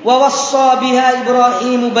 wa wassa biha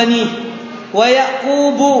Ibrahimu banih wa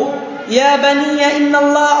Yaqubu ya baniya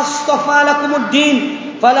innallaha astafa lakumuddin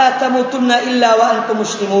fala tamutunna illa wa antum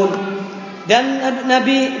muslimun. Dan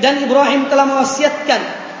Ibrahim telah mewasiatkan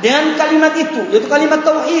dengan kalimat itu, yaitu kalimat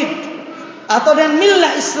tauhid atau dengan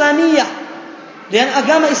millah Islamiyah, dengan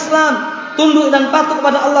agama Islam, tunduk dan patuh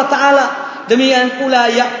kepada Allah Ta'ala. Demikian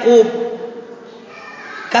pula Yaqub,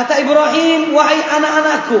 kata Ibrahim, wahai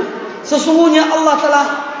anak-anakku, sesungguhnya Allah telah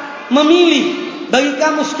memilih bagi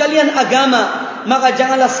kamu sekalian agama, maka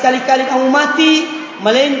janganlah sekali-kali kamu mati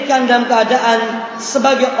melainkan dalam keadaan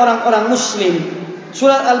sebagai orang-orang muslim.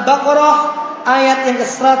 Surat Al-Baqarah ayat yang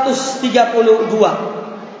ke-132.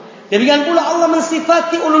 Demikian pula Allah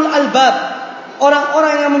mensifati ulul albab,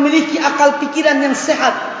 orang-orang yang memiliki akal pikiran yang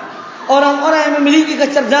sehat, orang-orang yang memiliki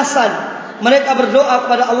kecerdasan. Mereka berdoa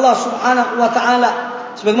kepada Allah Subhanahu wa taala,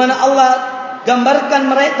 sebagaimana Allah gambarkan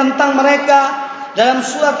tentang mereka dalam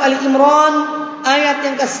surat Ali Imran ayat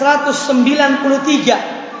yang ke-193.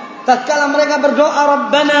 Tatkala mereka berdoa,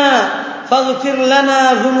 Rabbana faghfir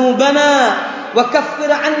lana dhunubana wa kaffir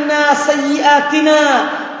 'anna sayyi'atina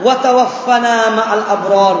wa tawaffana ma'al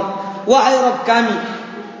abrar. Wahai Rabb kami,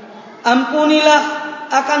 ampunilah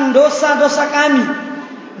akan dosa-dosa kami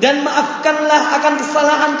dan maafkanlah akan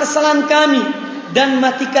kesalahan-kesalahan kami, dan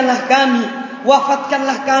matikanlah kami,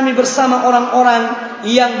 wafatkanlah kami bersama orang-orang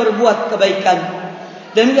yang berbuat kebaikan.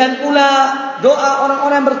 Demikian pula doa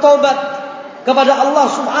orang-orang yang bertaubat kepada Allah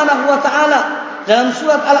Subhanahu wa taala dalam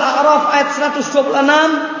surat Al-A'raf ayat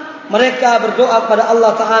 126. Mereka berdoa kepada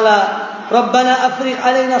Allah taala, Rabbana afrigh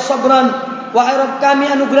alaina sabran, wahai Rabb kami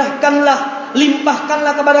anugerahkanlah,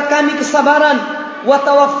 limpahkanlah kepada kami kesabaran, wa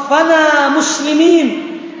tawaffana muslimin,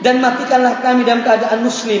 dan matikanlah kami dalam keadaan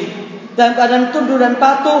muslim, dalam keadaan tunduk dan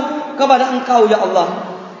patuh kepada Engkau ya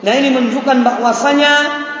Allah. Nah, ini menunjukkan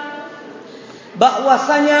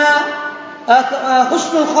bahwasanya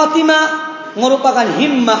husnul khotimah merupakan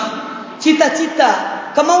himmah, cita-cita,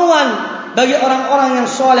 kemauan bagi orang-orang yang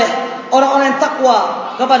soleh, orang-orang yang takwa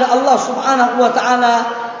kepada Allah Subhanahu wa taala,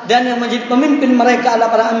 dan yang menjadi pemimpin mereka adalah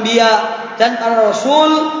para anbiya dan para rasul,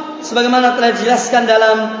 sebagaimana telah dijelaskan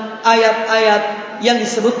dalam ayat-ayat yang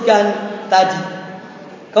disebutkan tadi.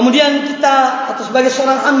 Kemudian kita atau sebagai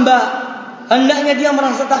seorang hamba hendaknya dia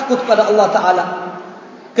merasa takut kepada Allah taala.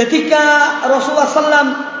 Ketika Rasulullah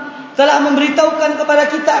SAW telah memberitahukan kepada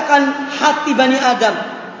kita akan hati Bani Adam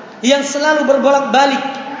yang selalu berbolak-balik,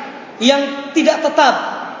 yang tidak tetap,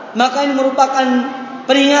 maka ini merupakan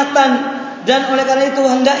peringatan, dan oleh karena itu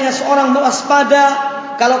hendaknya seorang berwaspada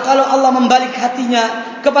kalau Allah membalik hatinya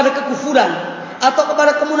kepada kekufuran atau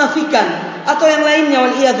kepada kemunafikan atau yang lainnya,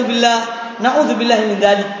 wal iyadu billah, naudzubillahi min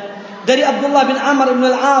dzalik. Dari Abdullah bin Amr bin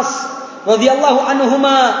Al-As radhiyallahu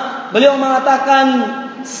anhuma, beliau mengatakan,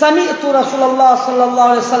 sami'tu Rasulullah sallallahu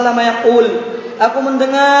alaihi wasallam yaqul, aku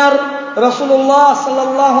mendengar Rasulullah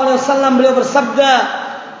sallallahu alaihi wasallam beliau bersabda,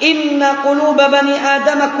 inna quluba bani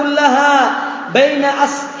adama kullaha baina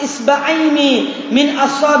isba'aini min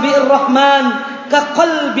asabi'ir rahman ka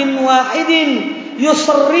qalbin wahidin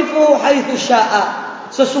yusarrifu haitsu syaa.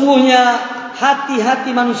 Sesungguhnya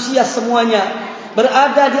hati-hati manusia semuanya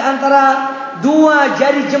berada di antara dua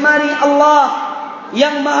jari jemari Allah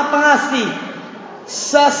yang Maha Pengasih,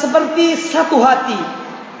 seperti satu hati.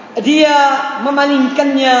 Dia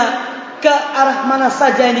memalingkannya ke arah mana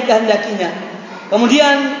saja yang dikehendakinya.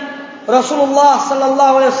 Kemudian Rasulullah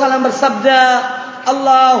sallallahu alaihi wasallam bersabda,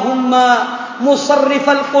 Allahumma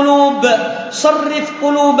musarrifal qulub, sarrif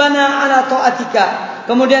qulubana ala ta'atika.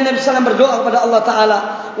 Kemudian Nabi SAW berdoa kepada Allah Ta'ala,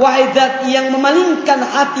 wahai Zat yang memalingkan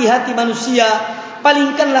hati-hati manusia,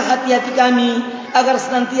 palingkanlah hati-hati kami agar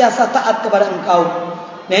senantiasa taat kepada Engkau.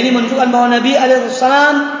 Nah, ini menunjukkan bahwa Nabi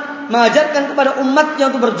SAW mengajarkan kepada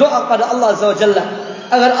umatnya untuk berdoa kepada Allah Azza wa Jalla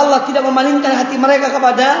agar Allah tidak memalingkan hati mereka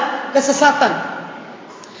kepada kesesatan,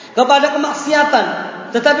 kepada kemaksiatan,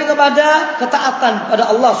 tetapi kepada ketaatan pada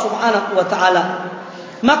Allah Subhanahu wa taala.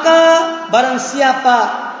 Maka barang siapa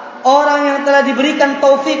orang yang telah diberikan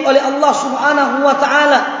taufik oleh Allah Subhanahu wa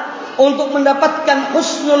taala untuk mendapatkan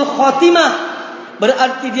husnul khotimah,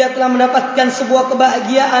 berarti dia telah mendapatkan sebuah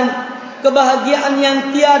kebahagiaan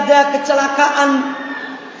yang tiada kecelakaan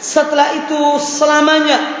setelah itu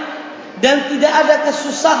selamanya, dan tidak ada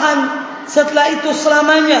kesusahan setelah itu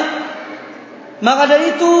selamanya. Maka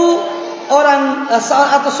dari itu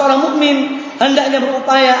seorang mukmin hendaknya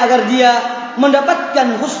berupaya agar dia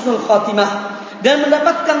mendapatkan husnul khotimah dan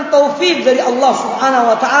mendapatkan taufik dari Allah Subhanahu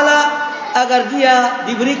wa taala agar dia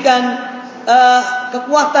diberikan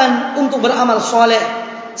kekuatan untuk beramal soleh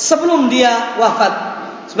sebelum dia wafat.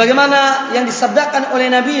 Sebagaimana yang disabdakan oleh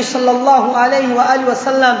Nabi sallallahu alaihi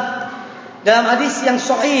wasallam dalam hadis yang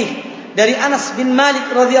sahih dari Anas bin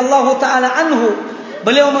Malik radhiyallahu taala anhu,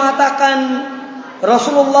 beliau mengatakan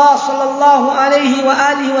Rasulullah sallallahu alaihi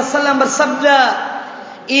wasallam bersabda,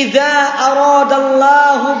 "Idza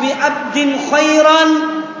aradallahu bi'abdin khairan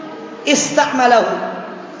ista'malahu."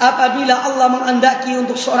 Apabila Allah menghendaki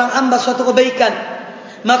untuk seorang hamba suatu kebaikan,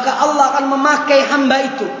 maka Allah akan memakai hamba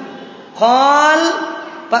itu.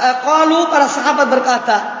 Qalu para sahabat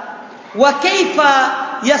berkata, "Wa kaifa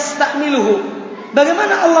yasta'miluhu?"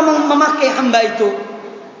 Bagaimana Allah memakai hamba itu?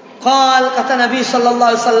 Kata Nabi sallallahu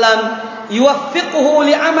alaihi wasallam, "Yuwaffiquhu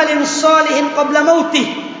li'amalin salihin qabla mautih."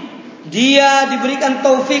 Dia diberikan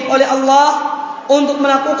taufik oleh Allah untuk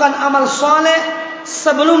melakukan amal saleh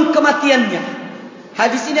sebelum kematiannya.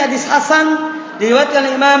 Hadis ini hadis hasan, diriwayatkan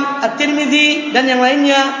oleh Imam At-Tirmidzi dan yang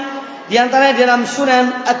lainnya, di antaranya dalam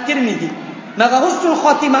Sunan At-Tirmidzi. Maka husnul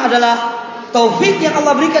khotimah adalah taufik yang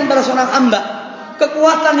Allah berikan pada seorang hamba,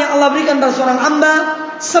 kekuatan yang Allah berikan pada seorang hamba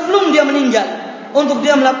sebelum dia meninggal untuk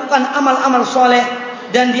dia melakukan amal-amal soleh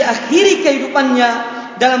dan diakhiri kehidupannya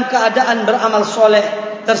dalam keadaan beramal soleh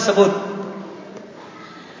tersebut.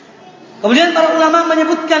 Kemudian para ulama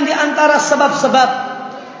menyebutkan di antara sebab-sebab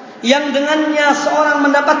yang dengannya seorang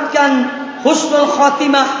mendapatkan husnul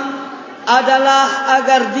khotimah adalah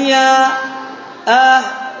agar dia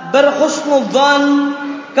berhusnudzan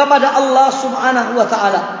kepada Allah Subhanahu wa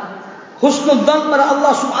taala. Husnudzan kepada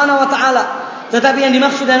Allah Subhanahu wa taala. Tetapi yang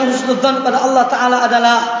dimaksud dengan husnudzan kepada Allah taala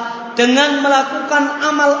adalah dengan melakukan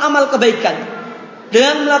amal-amal kebaikan,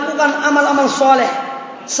 dengan melakukan amal-amal soleh.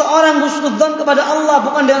 Seorang husnudzan kepada Allah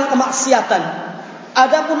bukan dengan kemaksiatan.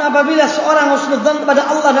 Adapun apabila seorang husnudzan kepada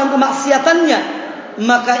Allah dalam kemaksiatannya,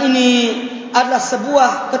 maka ini adalah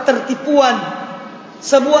sebuah ketertipuan,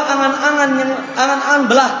 sebuah angan-angan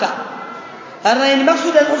belaka. Karena yang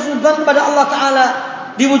dimaksud dengan husnudzan kepada Allah taala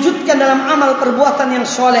diwujudkan dalam amal perbuatan yang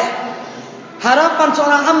soleh. Harapan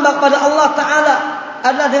seorang hamba kepada Allah taala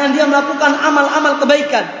adalah dengan dia melakukan amal-amal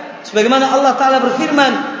kebaikan. Sebagaimana Allah taala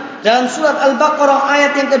berfirman dalam surat Al-Baqarah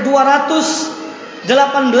ayat yang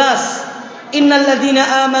ke-218, Innal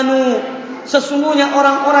ladzina amanu, sesungguhnya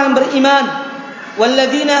orang-orang yang beriman,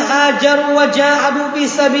 walladzina hajaru wa jahadu fi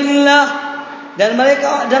sabilillah,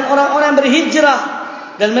 dan orang-orang yang berhijrah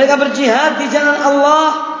dan mereka berjihad di jalan Allah,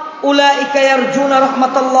 ulaika yarjuna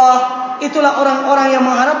rahmatullah, itulah orang-orang yang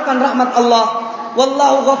mengharapkan rahmat Allah.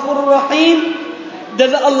 Wallahu ghafurur rahim,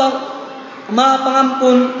 dan Allah Maha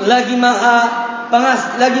Pengampun lagi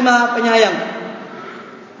Maha Penyayang.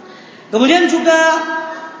 Kemudian juga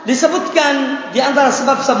disebutkan di antara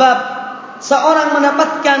sebab-sebab seorang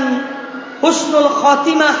mendapatkan husnul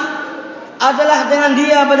khotimah adalah dengan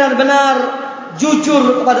dia benar-benar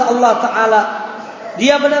jujur kepada Allah taala.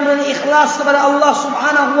 Dia benar-benar ikhlas kepada Allah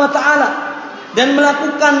Subhanahu wa taala dan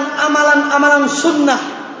melakukan amalan-amalan sunnah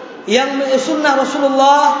yang sunnah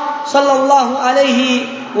Rasulullah sallallahu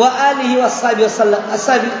alaihi wa alihi wasallam.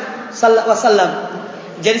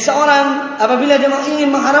 Jadi seorang apabila dia ingin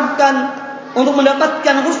mengharapkan untuk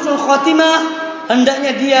mendapatkan husnul khotimah,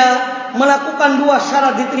 hendaknya dia melakukan dua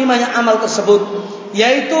syarat diterimanya amal tersebut,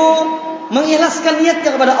 yaitu mengikhlaskan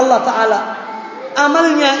niatnya kepada Allah taala,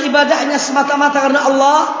 amalnya, ibadahnya semata-mata karena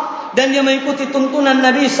Allah, dan dia mengikuti tuntunan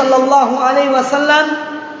Nabi sallallahu alaihi wasallam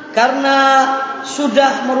karena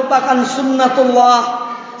sudah merupakan sunnatullah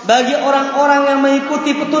bagi orang-orang yang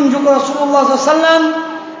mengikuti petunjuk Rasulullah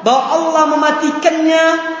SAW, bahwa Allah mematikannya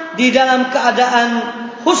di dalam keadaan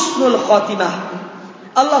husnul khotimah.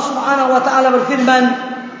 Allah Subhanahu wa taala berfirman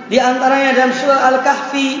di antaranya dalam surah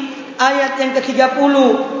Al-Kahfi ayat yang ke-30,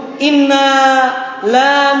 Inna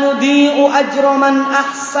la nudhi'u ajra man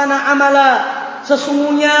ahsana amala,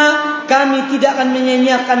 sesungguhnya kami tidak akan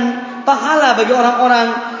menyia-nyiakan pahala bagi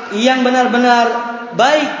orang-orang yang benar-benar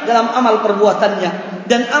baik dalam amal perbuatannya.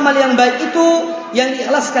 Dan amal yang baik itu yang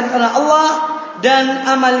diikhlaskan karena Allah, dan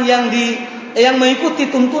amal yang mengikuti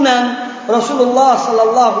tuntunan Rasulullah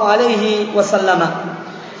sallallahu alaihi wasallam.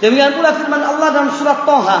 Demikian pula firman Allah dalam surat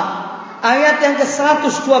Thaha ayat yang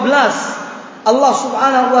ke-112. Allah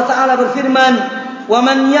Subhanahu wa taala berfirman, "Wa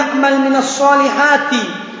man ya'mal minas solihati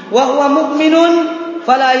wa huwa mu'minun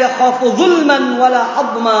fala yakhafu zulman wala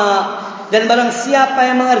hadma." Dan barang siapa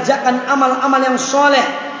yang mengerjakan amal-amal yang soleh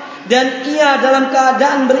dan ia dalam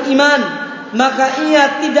keadaan beriman, maka ia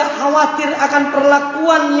tidak khawatir akan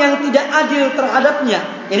perlakuan yang tidak adil terhadapnya,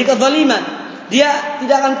 jadi kezaliman. Dia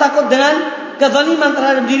tidak akan takut dengan kezaliman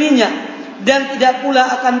terhadap dirinya, dan tidak pula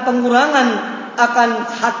akan pengurangan akan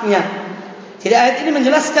haknya. Jadi ayat ini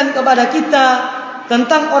menjelaskan kepada kita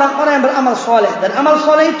tentang orang-orang yang beramal soleh, dan amal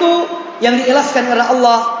soleh itu yang diikhlaskan kepada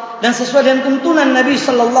Allah dan sesuai dengan tuntunan Nabi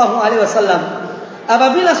sallallahu alaihi wasallam.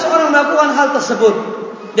 Apabila seorang melakukan hal tersebut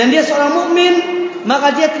dan dia seorang mukmin,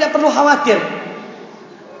 maka dia tidak perlu khawatir.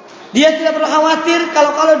 Dia tidak perlu khawatir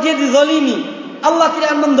kalau dia dizalimi, Allah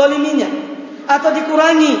tidak akan menzaliminya atau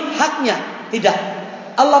dikurangi haknya. Tidak.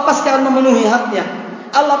 Allah pasti akan memenuhi haknya.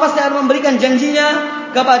 Allah pasti akan memberikan janjinya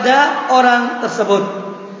kepada orang tersebut.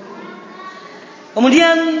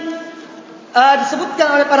 Kemudian disebutkan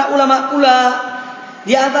oleh para ulama pula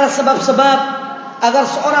di antara sebab-sebab agar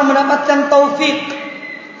seorang mendapatkan taufik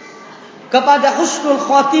kepada husnul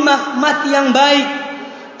khotimah, mati yang baik,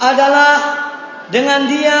 adalah dengan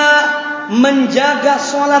dia menjaga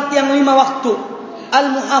solat yang 5 waktu,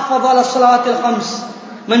 al-muhafadzah ala salawatil khams,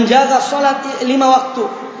 menjaga solat 5 waktu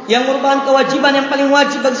yang merupakan kewajiban yang paling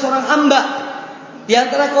wajib bagi seorang hamba di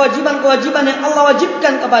antara kewajiban-kewajiban yang Allah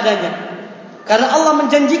wajibkan kepadanya. Karena Allah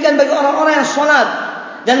menjanjikan bagi orang-orang yang solat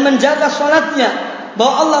dan menjaga solatnya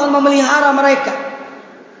bahwa Allah akan memelihara mereka.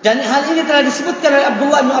 Dan hal ini telah disebutkan oleh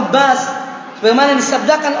Abdullah bin Abbas, sebagaimana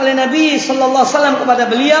disabdakan oleh Nabi sallallahu alaihi wasallam kepada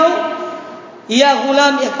beliau, "Ya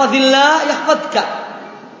ghulam ihfazillah yahfazka."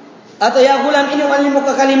 Atau "Ya ghulam inni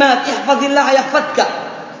u'allimuka kalimat ihfazillah yahfazka."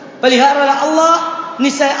 Peliharalah Allah,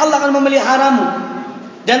 niscaya Allah akan memeliharamu.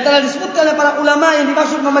 Dan telah disebutkan oleh para ulama yang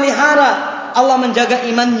dimaksud memelihara, Allah menjaga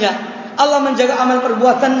imannya, Allah menjaga amal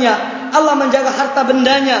perbuatannya, Allah menjaga harta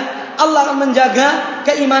bendanya, Allah akan menjaga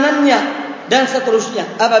keimanannya dan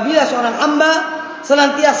seterusnya. Apabila seorang hamba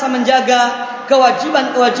senantiasa menjaga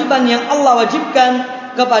kewajiban-kewajiban yang Allah wajibkan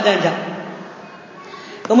kepadanya.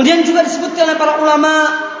 Kemudian juga disebutkan oleh para ulama,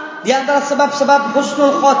 di antara sebab-sebab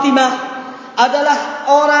husnul khotimah adalah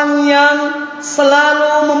orang yang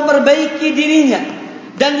selalu memperbaiki dirinya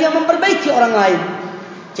dan dia memperbaiki orang lain.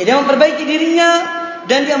 Jadi dia memperbaiki dirinya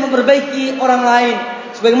dan dia memperbaiki orang lain,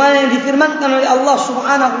 sebagaimana yang difirmankan oleh Allah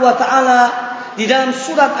Subhanahu wa taala di dalam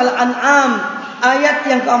surat Al-An'am ayat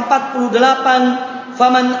yang ke-48,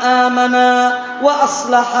 "Faman amana wa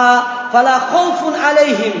aslaha fala khaufun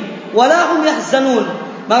 'alaihim wa la hum yahzanun."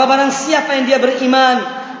 Maka barang siapa yang dia beriman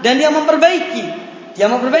dan dia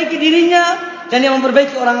memperbaiki dirinya dan dia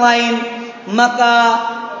memperbaiki orang lain, maka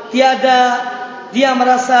tiada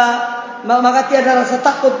rasa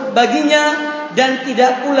takut baginya dan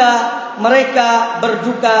tidak pula mereka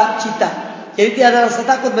berduka cita. Jadi tiada rasa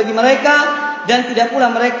takut bagi mereka dan tidak pula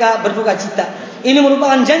mereka berduka cita. Ini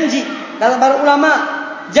merupakan janji kata para ulama,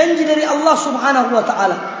 janji dari Allah Subhanahu wa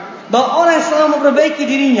taala, bahwa orang yang selalu memperbaiki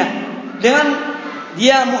dirinya dengan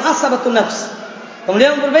dia muhasabatun nafs,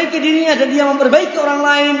 kemudian memperbaiki dirinya dan dia memperbaiki orang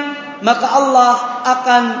lain, maka Allah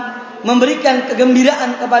akan memberikan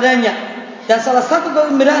kegembiraan kepadanya. Dan salah satu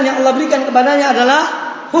kegembiraan yang Allah berikan kepadanya adalah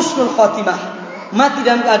husnul khotimah, mati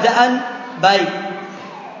dalam keadaan baik.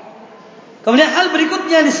 Kemudian hal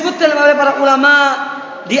berikutnya disebutkan oleh para ulama,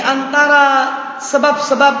 di antara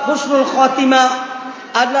sebab-sebab husnul khotimah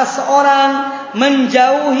adalah seorang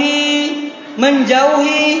menjauhi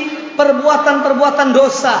perbuatan-perbuatan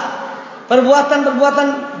dosa, perbuatan-perbuatan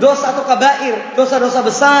dosa atau kabair, dosa-dosa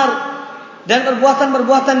besar, dan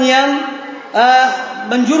perbuatan-perbuatan yang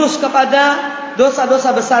menjurus kepada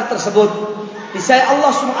dosa-dosa besar tersebut. Niscaya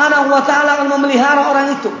Allah Subhanahu wa taala akan memelihara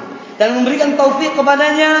orang itu dan memberikan taufik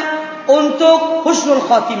kepadanya untuk husnul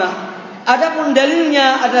khatimah. Adapun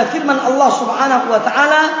dalilnya adalah firman Allah Subhanahu wa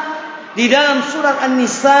taala di dalam surat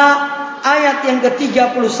An-Nisa ayat yang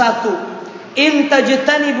ke-31, "In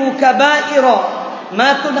tajtanibu kaba'ira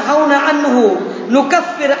ma tunhauna anhu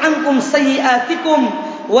nukaffir ankum sayyi'atikum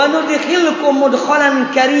wa nudkhilkum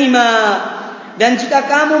mudkhalan karima." Dan jika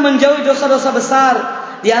kamu menjauhi dosa-dosa besar,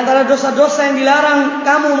 di antara dosa-dosa yang dilarang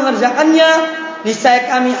kamu mengerjakannya, niscaya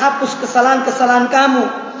kami hapus kesalahan-kesalahan kamu,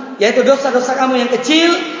 yaitu dosa-dosa kamu yang kecil,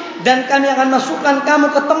 dan kami akan masukkan kamu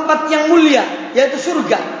ke tempat yang mulia, yaitu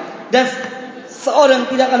surga. Dan seorang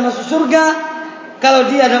tidak akan masuk surga kalau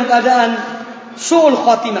dia dalam keadaan su'ul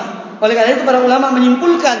khotimah. Oleh karena itu para ulama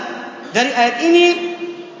menyimpulkan dari ayat ini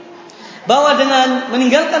bahwa dengan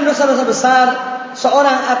meninggalkan dosa-dosa besar,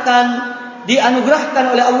 seorang akan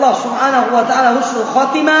dianugerahkan oleh Allah Subhanahu wa taala husnul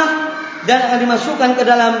khotimah dan akan dimasukkan ke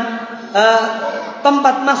dalam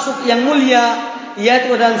tempat masuk yang mulia,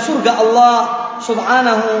 yaitu dalam surga Allah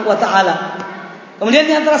Subhanahu wa taala. Kemudian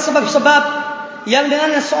di antara sebab-sebab yang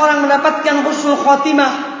dengannya seorang mendapatkan husnul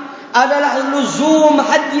khotimah adalah luzum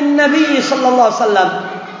hadyin Nabi sallallahu alaihi wasallam.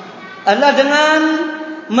 Adalah dengan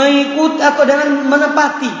mengikut atau dengan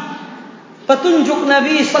menepati petunjuk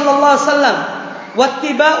Nabi sallallahu alaihi wasallam,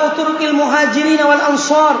 wattiba'u turuqil muhajirin wal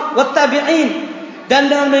ansar wat tabi'in, dan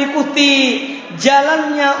dengan mengikuti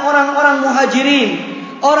jalannya orang-orang muhajirin,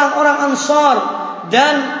 orang-orang ansar,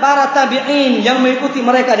 dan para tabi'in yang mengikuti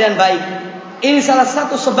mereka dengan baik. Ini salah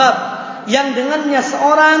satu sebab yang dengannya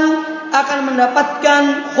seorang akan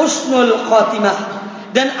mendapatkan husnul khotimah.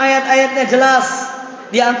 Dan ayat-ayatnya jelas.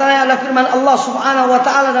 Di antaranya adalah firman Allah Subhanahu wa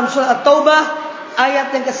taala dalam surah At-Taubah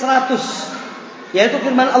ayat yang ke-100, yaitu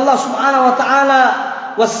firman Allah Subhanahu wa taala,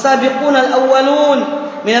 "Was-sabiquna al-awwalun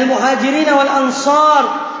minal muhajirin wal ansar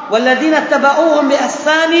walladzina tabauhum bi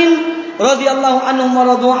ihsanin radhiyallahu anhum wa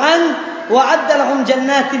radu an wa 'adda lahum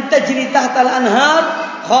jannatin tajri tahta al-anhar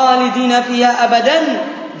khalidina fiha abadan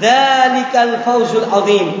dzalikal fawzul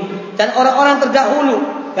 'adzim." Dan orang-orang terdahulu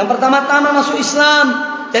yang pertama-tama masuk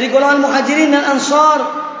Islam dari golongan muhajirin dan ansar,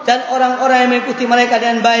 dan orang-orang yang mengikuti mereka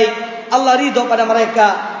dengan baik, Allah ridho pada mereka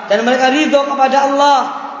dan mereka ridho kepada Allah,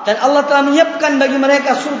 dan Allah telah menyiapkan bagi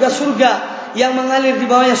mereka surga-surga yang mengalir di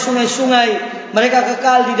bawahnya sungai-sungai, mereka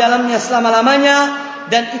kekal di dalamnya selama-lamanya,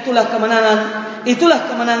 dan itulah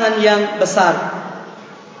kemenangan yang besar.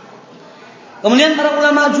 Kemudian para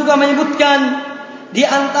ulama juga menyebutkan di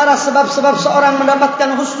antara sebab-sebab seorang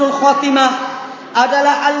mendapatkan husnul khotimah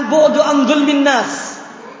adalah al-bu'du an dzulmin nas.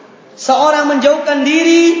 Seorang menjauhkan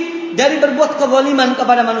diri dari berbuat kezaliman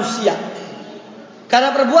kepada manusia.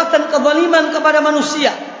 Karena perbuatan kezaliman kepada manusia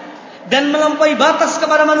dan melampaui batas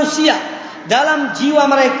kepada manusia dalam jiwa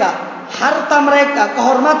mereka, harta mereka,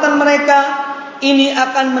 kehormatan mereka, ini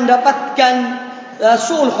akan mendapatkan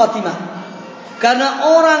su'ul khotimah. Karena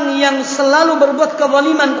orang yang selalu berbuat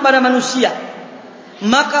kezaliman kepada manusia,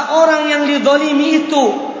 maka orang yang dizalimi itu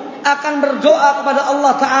akan berdoa kepada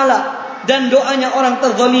Allah Ta'ala. Dan doanya orang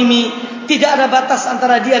terzalimi tidak ada batas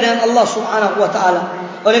antara dia dengan Allah Subhanahu Wa Ta'ala.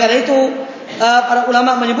 Oleh karena itu, para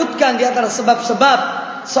ulama menyebutkan di antara sebab-sebab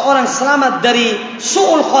seorang selamat dari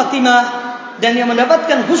su'ul khotimah dan yang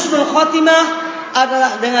mendapatkan husnul khotimah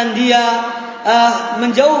adalah dengan dia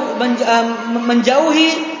menjauhi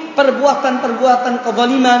perbuatan-perbuatan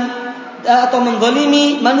kezaliman atau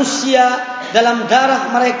menzalimi manusia dalam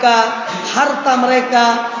darah mereka, harta mereka,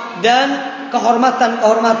 dan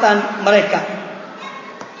kehormatan-kehormatan mereka.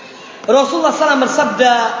 Rasulullah SAW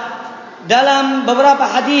bersabda dalam beberapa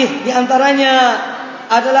hadis, di antaranya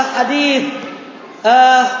adalah hadis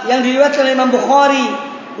yang diriwayatkan oleh Imam Bukhari,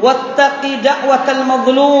 wattaqi da'watal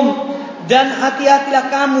mazlum, dan hati-hatilah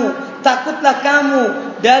kamu, takutlah kamu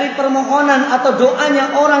dari permohonan atau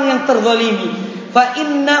doanya orang yang terzalimi. Fa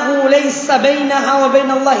innahu laysa bainaha wa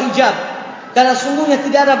bainallahi hijab. Karena sungguhnya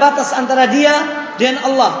tidak ada batas antara dia dan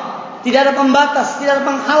Allah. Tidak ada pembatas, tidak ada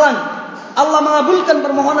penghalang. Allah mengabulkan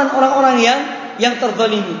permohonan orang-orang yang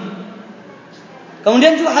terzalimi.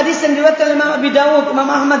 Kemudian juga hadis yang diriwayatkan oleh Imam Abi Dawud, Imam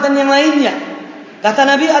Ahmad dan yang lainnya. Kata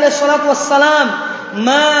Nabi alaihi salatu wassalam,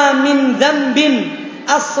 "Ma min dzambin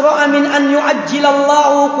asra'a min an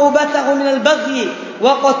yu'ajjilallahu uqubatahu min al-baghi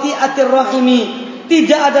wa qati'atir rahimi."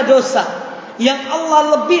 Tidak ada dosa yang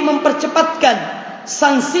Allah lebih mempercepatkan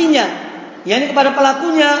sanksinya, yakni kepada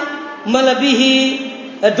pelakunya, melebihi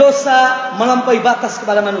dosa melampaui batas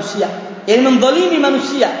kepada manusia, yakni menzalimi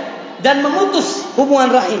manusia dan memutus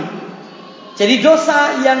hubungan rahim. Jadi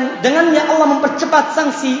dosa yang dengannya Allah mempercepat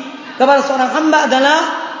sanksi kepada seorang hamba adalah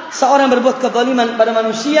seorang berbuat kezaliman pada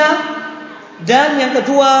manusia, dan yang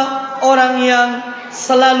kedua, orang yang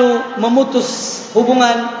selalu memutus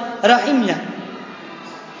hubungan rahimnya.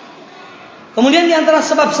 Kemudian di antara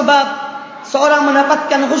sebab-sebab seorang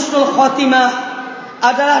mendapatkan husnul khotimah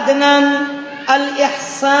adalah dengan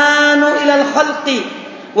al-ihsanu ilal khalqi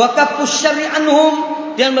wa kaffus syarri anhum,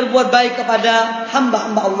 dan berbuat baik kepada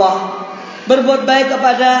hamba-hamba Allah, berbuat baik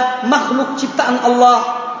kepada makhluk ciptaan Allah,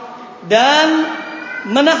 dan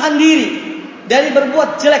menahan diri dari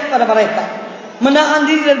berbuat jelek pada mereka, menahan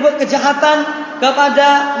diri dari berbuat kejahatan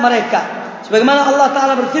kepada mereka. Sebagaimana Allah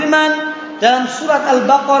Ta'ala berfirman dalam surat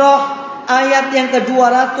Al-Baqarah ayat yang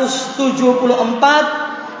ke-274,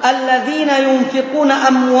 alladzina yunfiquna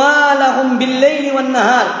amwalahum bil-laili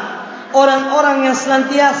wan-nahar, orang-orang yang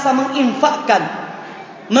senantiasa menginfakkan,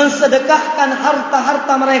 mensedekahkan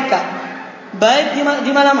harta-harta mereka baik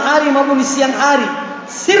di malam hari maupun di siang hari,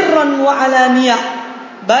 sirran wa alaniyah,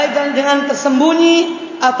 baik dengan tersembunyi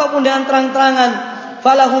ataupun dengan terang-terangan.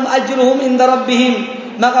 Falahum ajruhum inda rabbihim,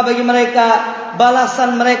 maka bagi mereka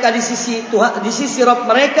balasan mereka di sisi Tuhan, di sisi Rabb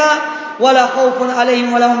mereka. Wala khaufun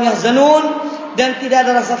alaihim wala hum yahzanun, dan tidak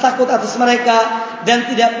ada rasa takut atas mereka, dan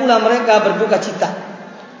tidak pula mereka berduka cita.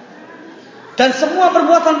 Dan semua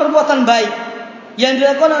perbuatan-perbuatan baik yang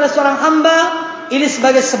dilakukan oleh seorang hamba ini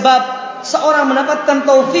sebagai sebab seorang mendapatkan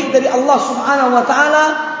taufik dari Allah Subhanahu wa taala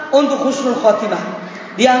untuk husnul khotimah.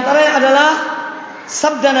 Di antaranya adalah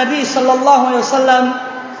sabda Nabi sallallahu alaihi wasallam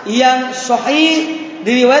yang sahih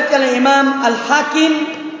diriwayatkan oleh Imam Al-Hakim,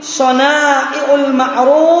 "Sana'iul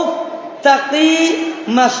ma'ruf taqi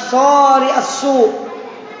masari as-su."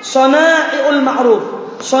 Sana'iul ma'ruf.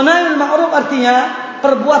 Sana'iul ma'ruf artinya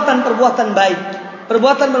perbuatan-perbuatan baik,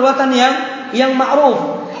 perbuatan-perbuatan yang ma'ruf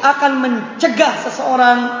akan mencegah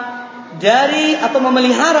seseorang dari atau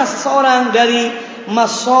memelihara seseorang dari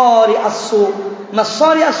masari as-su.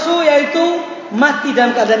 Masari as-su yaitu mati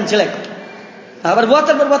dalam keadaan jelek. Nah,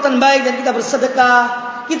 perbuatan-perbuatan baik, dan kita bersedekah,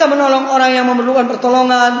 kita menolong orang yang memerlukan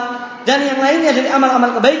pertolongan, dan yang lainnya dari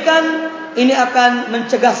amal-amal kebaikan, ini akan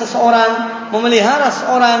mencegah seseorang, memelihara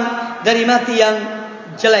seseorang dari mati yang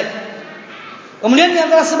jelek. Kemudian di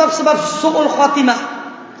antara sebab-sebab su'ul khotimah,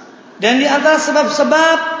 dan di antara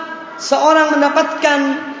sebab-sebab seorang mendapatkan,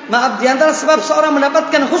 di antara sebab seorang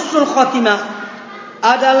mendapatkan husnul khotimah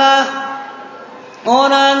adalah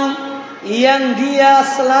orang yang dia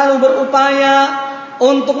selalu berupaya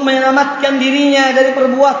untuk menyelamatkan dirinya dari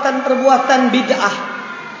perbuatan-perbuatan bid'ah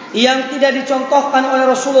yang tidak dicontohkan oleh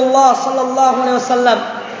Rasulullah sallallahu alaihi wasallam.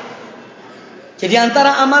 Jadi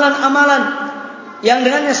antara amalan-amalan yang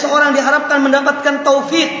dengannya seorang diharapkan mendapatkan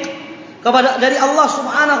taufik dari Allah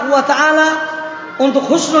Subhanahu wa taala untuk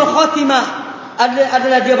husnul khotimah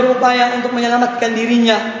adalah dia berupaya untuk menyelamatkan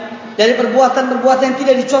dirinya dari perbuatan-perbuatan yang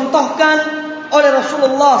tidak dicontohkan oleh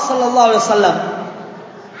Rasulullah sallallahu alaihi wasallam.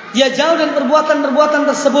 Dia jauh dari perbuatan-perbuatan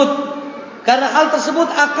tersebut, karena hal tersebut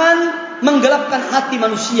akan menggelapkan hati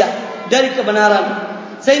manusia dari kebenaran.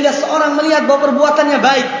 sehingga seorang melihat bahwa perbuatannya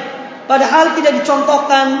baik, padahal tidak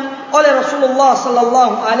dicontohkan oleh Rasulullah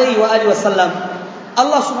sallallahu alaihi wasallam.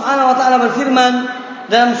 Allah Subhanahu wa taala berfirman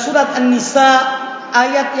dalam surat An-Nisa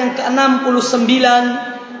ayat yang ke-69,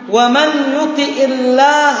 "Wa man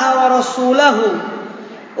yuti'illaha wa rasulahu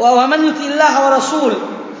wa man yuti'illaha wa rasul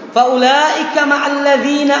fa ulaika ma'al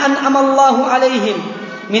ladzina an'ama Allahu 'alaihim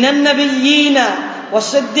minan nabiyyina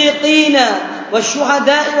was-siddiqina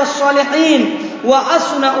wasyuhada'i was-shalihin wa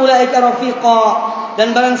hasuna ulaika rafiqa."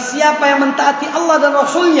 Dan barang siapa yang mentaati Allah dan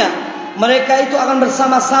Rasulnya, mereka itu akan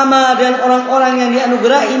bersama-sama dengan orang-orang yang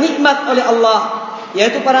dianugerahi nikmat oleh Allah,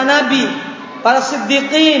 yaitu para nabi, para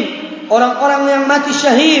siddiqin, orang-orang yang mati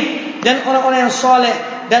syahid, dan orang-orang yang soleh.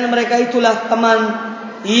 Dan mereka itulah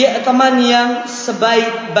teman yang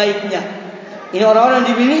sebaik-baiknya. Ini orang-orang yang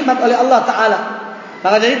diberi nikmat oleh Allah Ta'ala.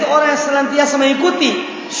 Maka dari itu orang yang senantiasa mengikuti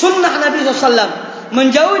sunnah Nabi SAW,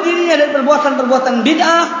 menjauhi dirinya dari perbuatan-perbuatan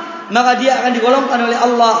bid'ah, maka dia akan digolongkan oleh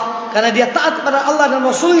Allah. Karena dia taat kepada Allah dan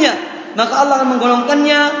Rasulnya, maka Allah akan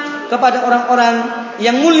menggolongkannya kepada orang-orang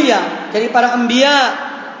yang mulia, jadi para anbiya,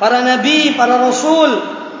 para nabi, para rasul,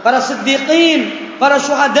 para siddiqin, para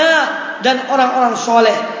syuhada, dan orang-orang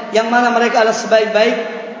soleh, yang mana mereka adalah sebaik-baik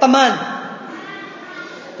teman.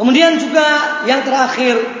 Kemudian juga yang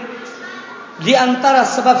terakhir, di antara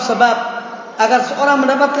sebab-sebab agar seorang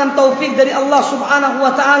mendapatkan taufik dari Allah Subhanahu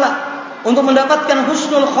wa taala untuk mendapatkan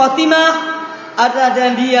husnul khotimah, adalah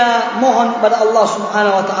dan dia mohon kepada Allah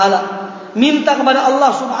Subhanahu wa taala, minta kepada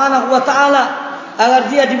Allah Subhanahu wa taala agar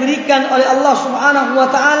dia diberikan oleh Allah Subhanahu wa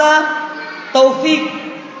taala taufik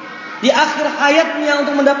di akhir hayatnya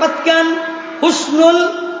untuk mendapatkan husnul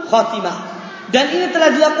khotimah. Dan ini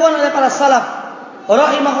telah dilakukan oleh para salaf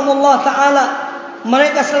rahimahumullah taala.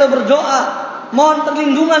 Mereka selalu berdoa mohon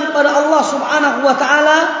perlindungan kepada Allah Subhanahu wa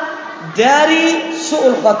taala dari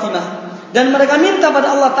su'ul khotimah, dan mereka minta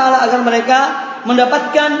pada Allah taala agar mereka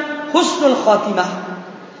mendapatkan husnul khotimah.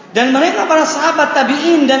 Dan mereka para sahabat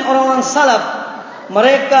tabi'in dan orang-orang salaf,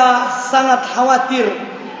 mereka sangat khawatir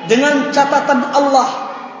dengan catatan Allah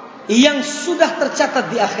yang sudah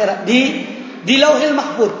tercatat di akhirat, di Lauhil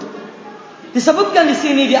Mahfuz. Disebutkan di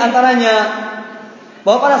sini di antaranya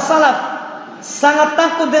bahwa para salaf sangat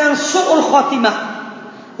takut dengan su'ul khotimah,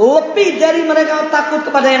 lebih dari mereka takut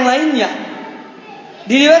kepada yang lainnya.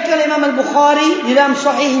 Diriwayatkan oleh Imam Al-Bukhari di dalam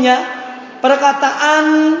sahihnya perkataan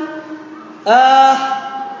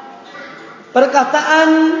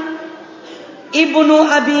Ibnu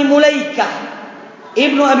Abi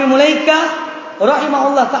Mulaikah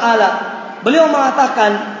rahimahullah taala. Beliau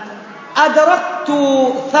mengatakan, "Adraktu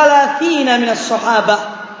 30 minas sahabah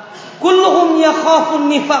kulluhum yakhafun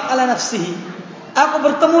nifaq ala nafsihi." Aku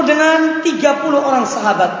bertemu dengan 30 orang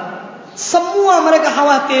sahabat. Semua mereka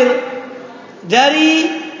khawatir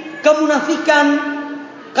dari kemunafikan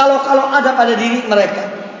kalau ada pada diri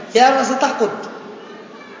mereka. Dia rasa takut.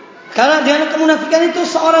 Karena dengan kemunafikan itu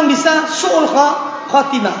seorang bisa su'ul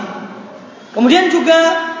khotimah. Kemudian juga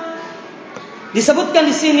disebutkan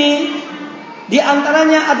di sini, di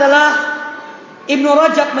antaranya adalah Ibnu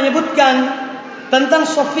Rajab menyebutkan tentang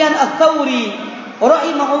Sufyan Ats-Tsauri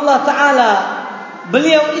rahimahullah taala.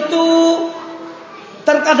 Beliau itu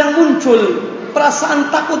terkadang muncul perasaan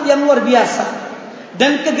takut yang luar biasa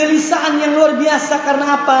dan kegelisahan yang luar biasa.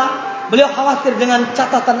 Karena apa? Beliau khawatir dengan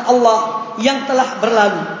catatan Allah yang telah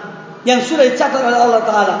berlalu, yang sudah dicatat oleh Allah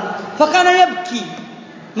Ta'ala. Fakana yabki.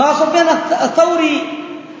 Maka Sufyan Ats-Tsauri,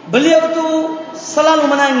 beliau itu selalu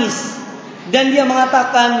menangis, dan dia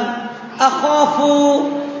mengatakan, akhafu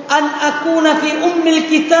an akuna fi ummil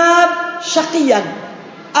kitab syaqiyan.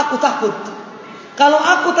 Aku takut kalau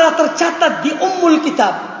aku telah tercatat di ummul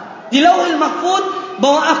kitab, di Lauhil Mahfuz,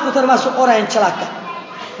 bahwa aku termasuk orang yang celaka.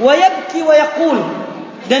 Wa yabki wa yaqul,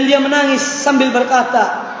 dan dia menangis sambil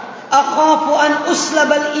berkata, akhafu an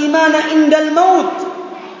uslabal imana indal maut.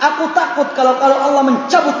 Aku takut kalau Allah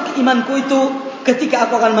mencabut keimanku itu ketika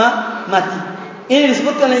aku akan mati. Ini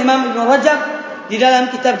disebutkan oleh Imam Ibnu Rajab di dalam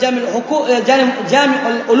kitab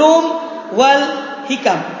Jami'ul Ulum wal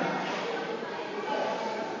Hikam.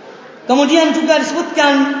 Kemudian juga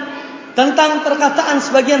disebutkan tentang perkataan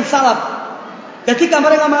sebagian salaf ketika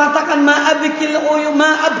mereka mengatakan ma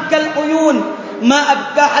abkal uyun ma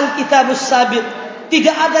abka al-kitabus sabiq.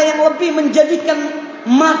 Tidak ada yang lebih menjadikan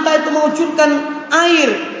mata itu mengucurkan air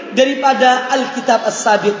daripada Alkitab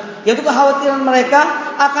as-sabiq, yaitu kekhawatiran mereka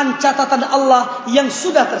akan catatan Allah yang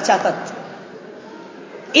sudah tercatat.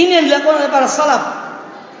 Ini yang dilakukan oleh para salaf,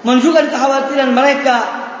 menunjukkan kekhawatiran mereka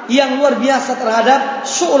yang luar biasa terhadap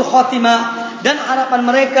su'ul khotimah dan harapan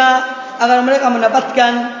mereka agar mereka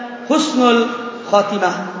mendapatkan husnul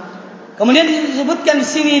khotimah. Kemudian disebutkan di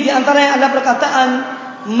sini di antaranya ada perkataan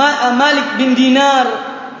Malik bin Dinar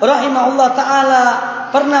rahimahullah ta'ala,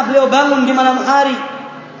 pernah beliau bangun di malam hari,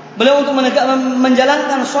 beliau untuk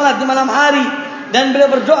menjalankan solat di malam hari, dan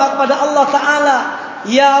beliau berdoa kepada Allah Ta'ala,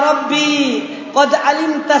 Ya Rabbi, qad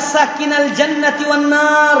alimta sakinal jannati wan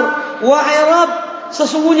nar. Wahai Rabb,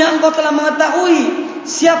 sesungguhnya engkau telah mengetahui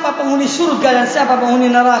siapa penghuni surga dan siapa penghuni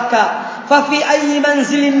neraka. Fa fi ayyi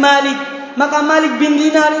manzilin Malik, maka Malik bin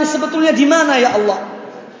Dinar ini sebetulnya di mana ya Allah?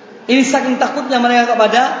 Ini saking takutnya mereka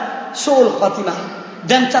kepada su'ul khatimah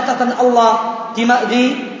dan catatan Allah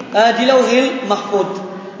di Lauhil Mahfuz.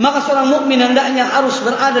 Maka seorang mukmin hendaknya harus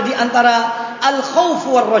berada di antara al-khauf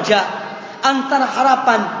war raja, antara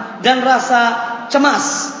harapan dan rasa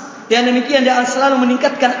cemas. Dan demikian dia selalu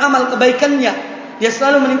meningkatkan amal kebaikannya, dia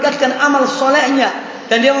selalu meningkatkan amal solehnya,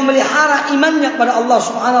 dan dia memelihara imannya kepada Allah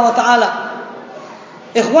Subhanahu wa taala.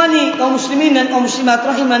 Ikhwani kaum muslimin dan kaum muslimat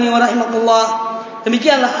rahimani wa rahimakumullah,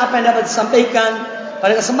 demikianlah apa yang dapat disampaikan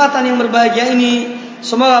pada kesempatan yang berbahagia ini.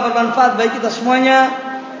 Semoga bermanfaat bagi kita semuanya.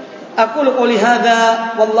 Aqulu qouli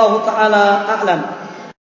hadza wallahu taala a'lam.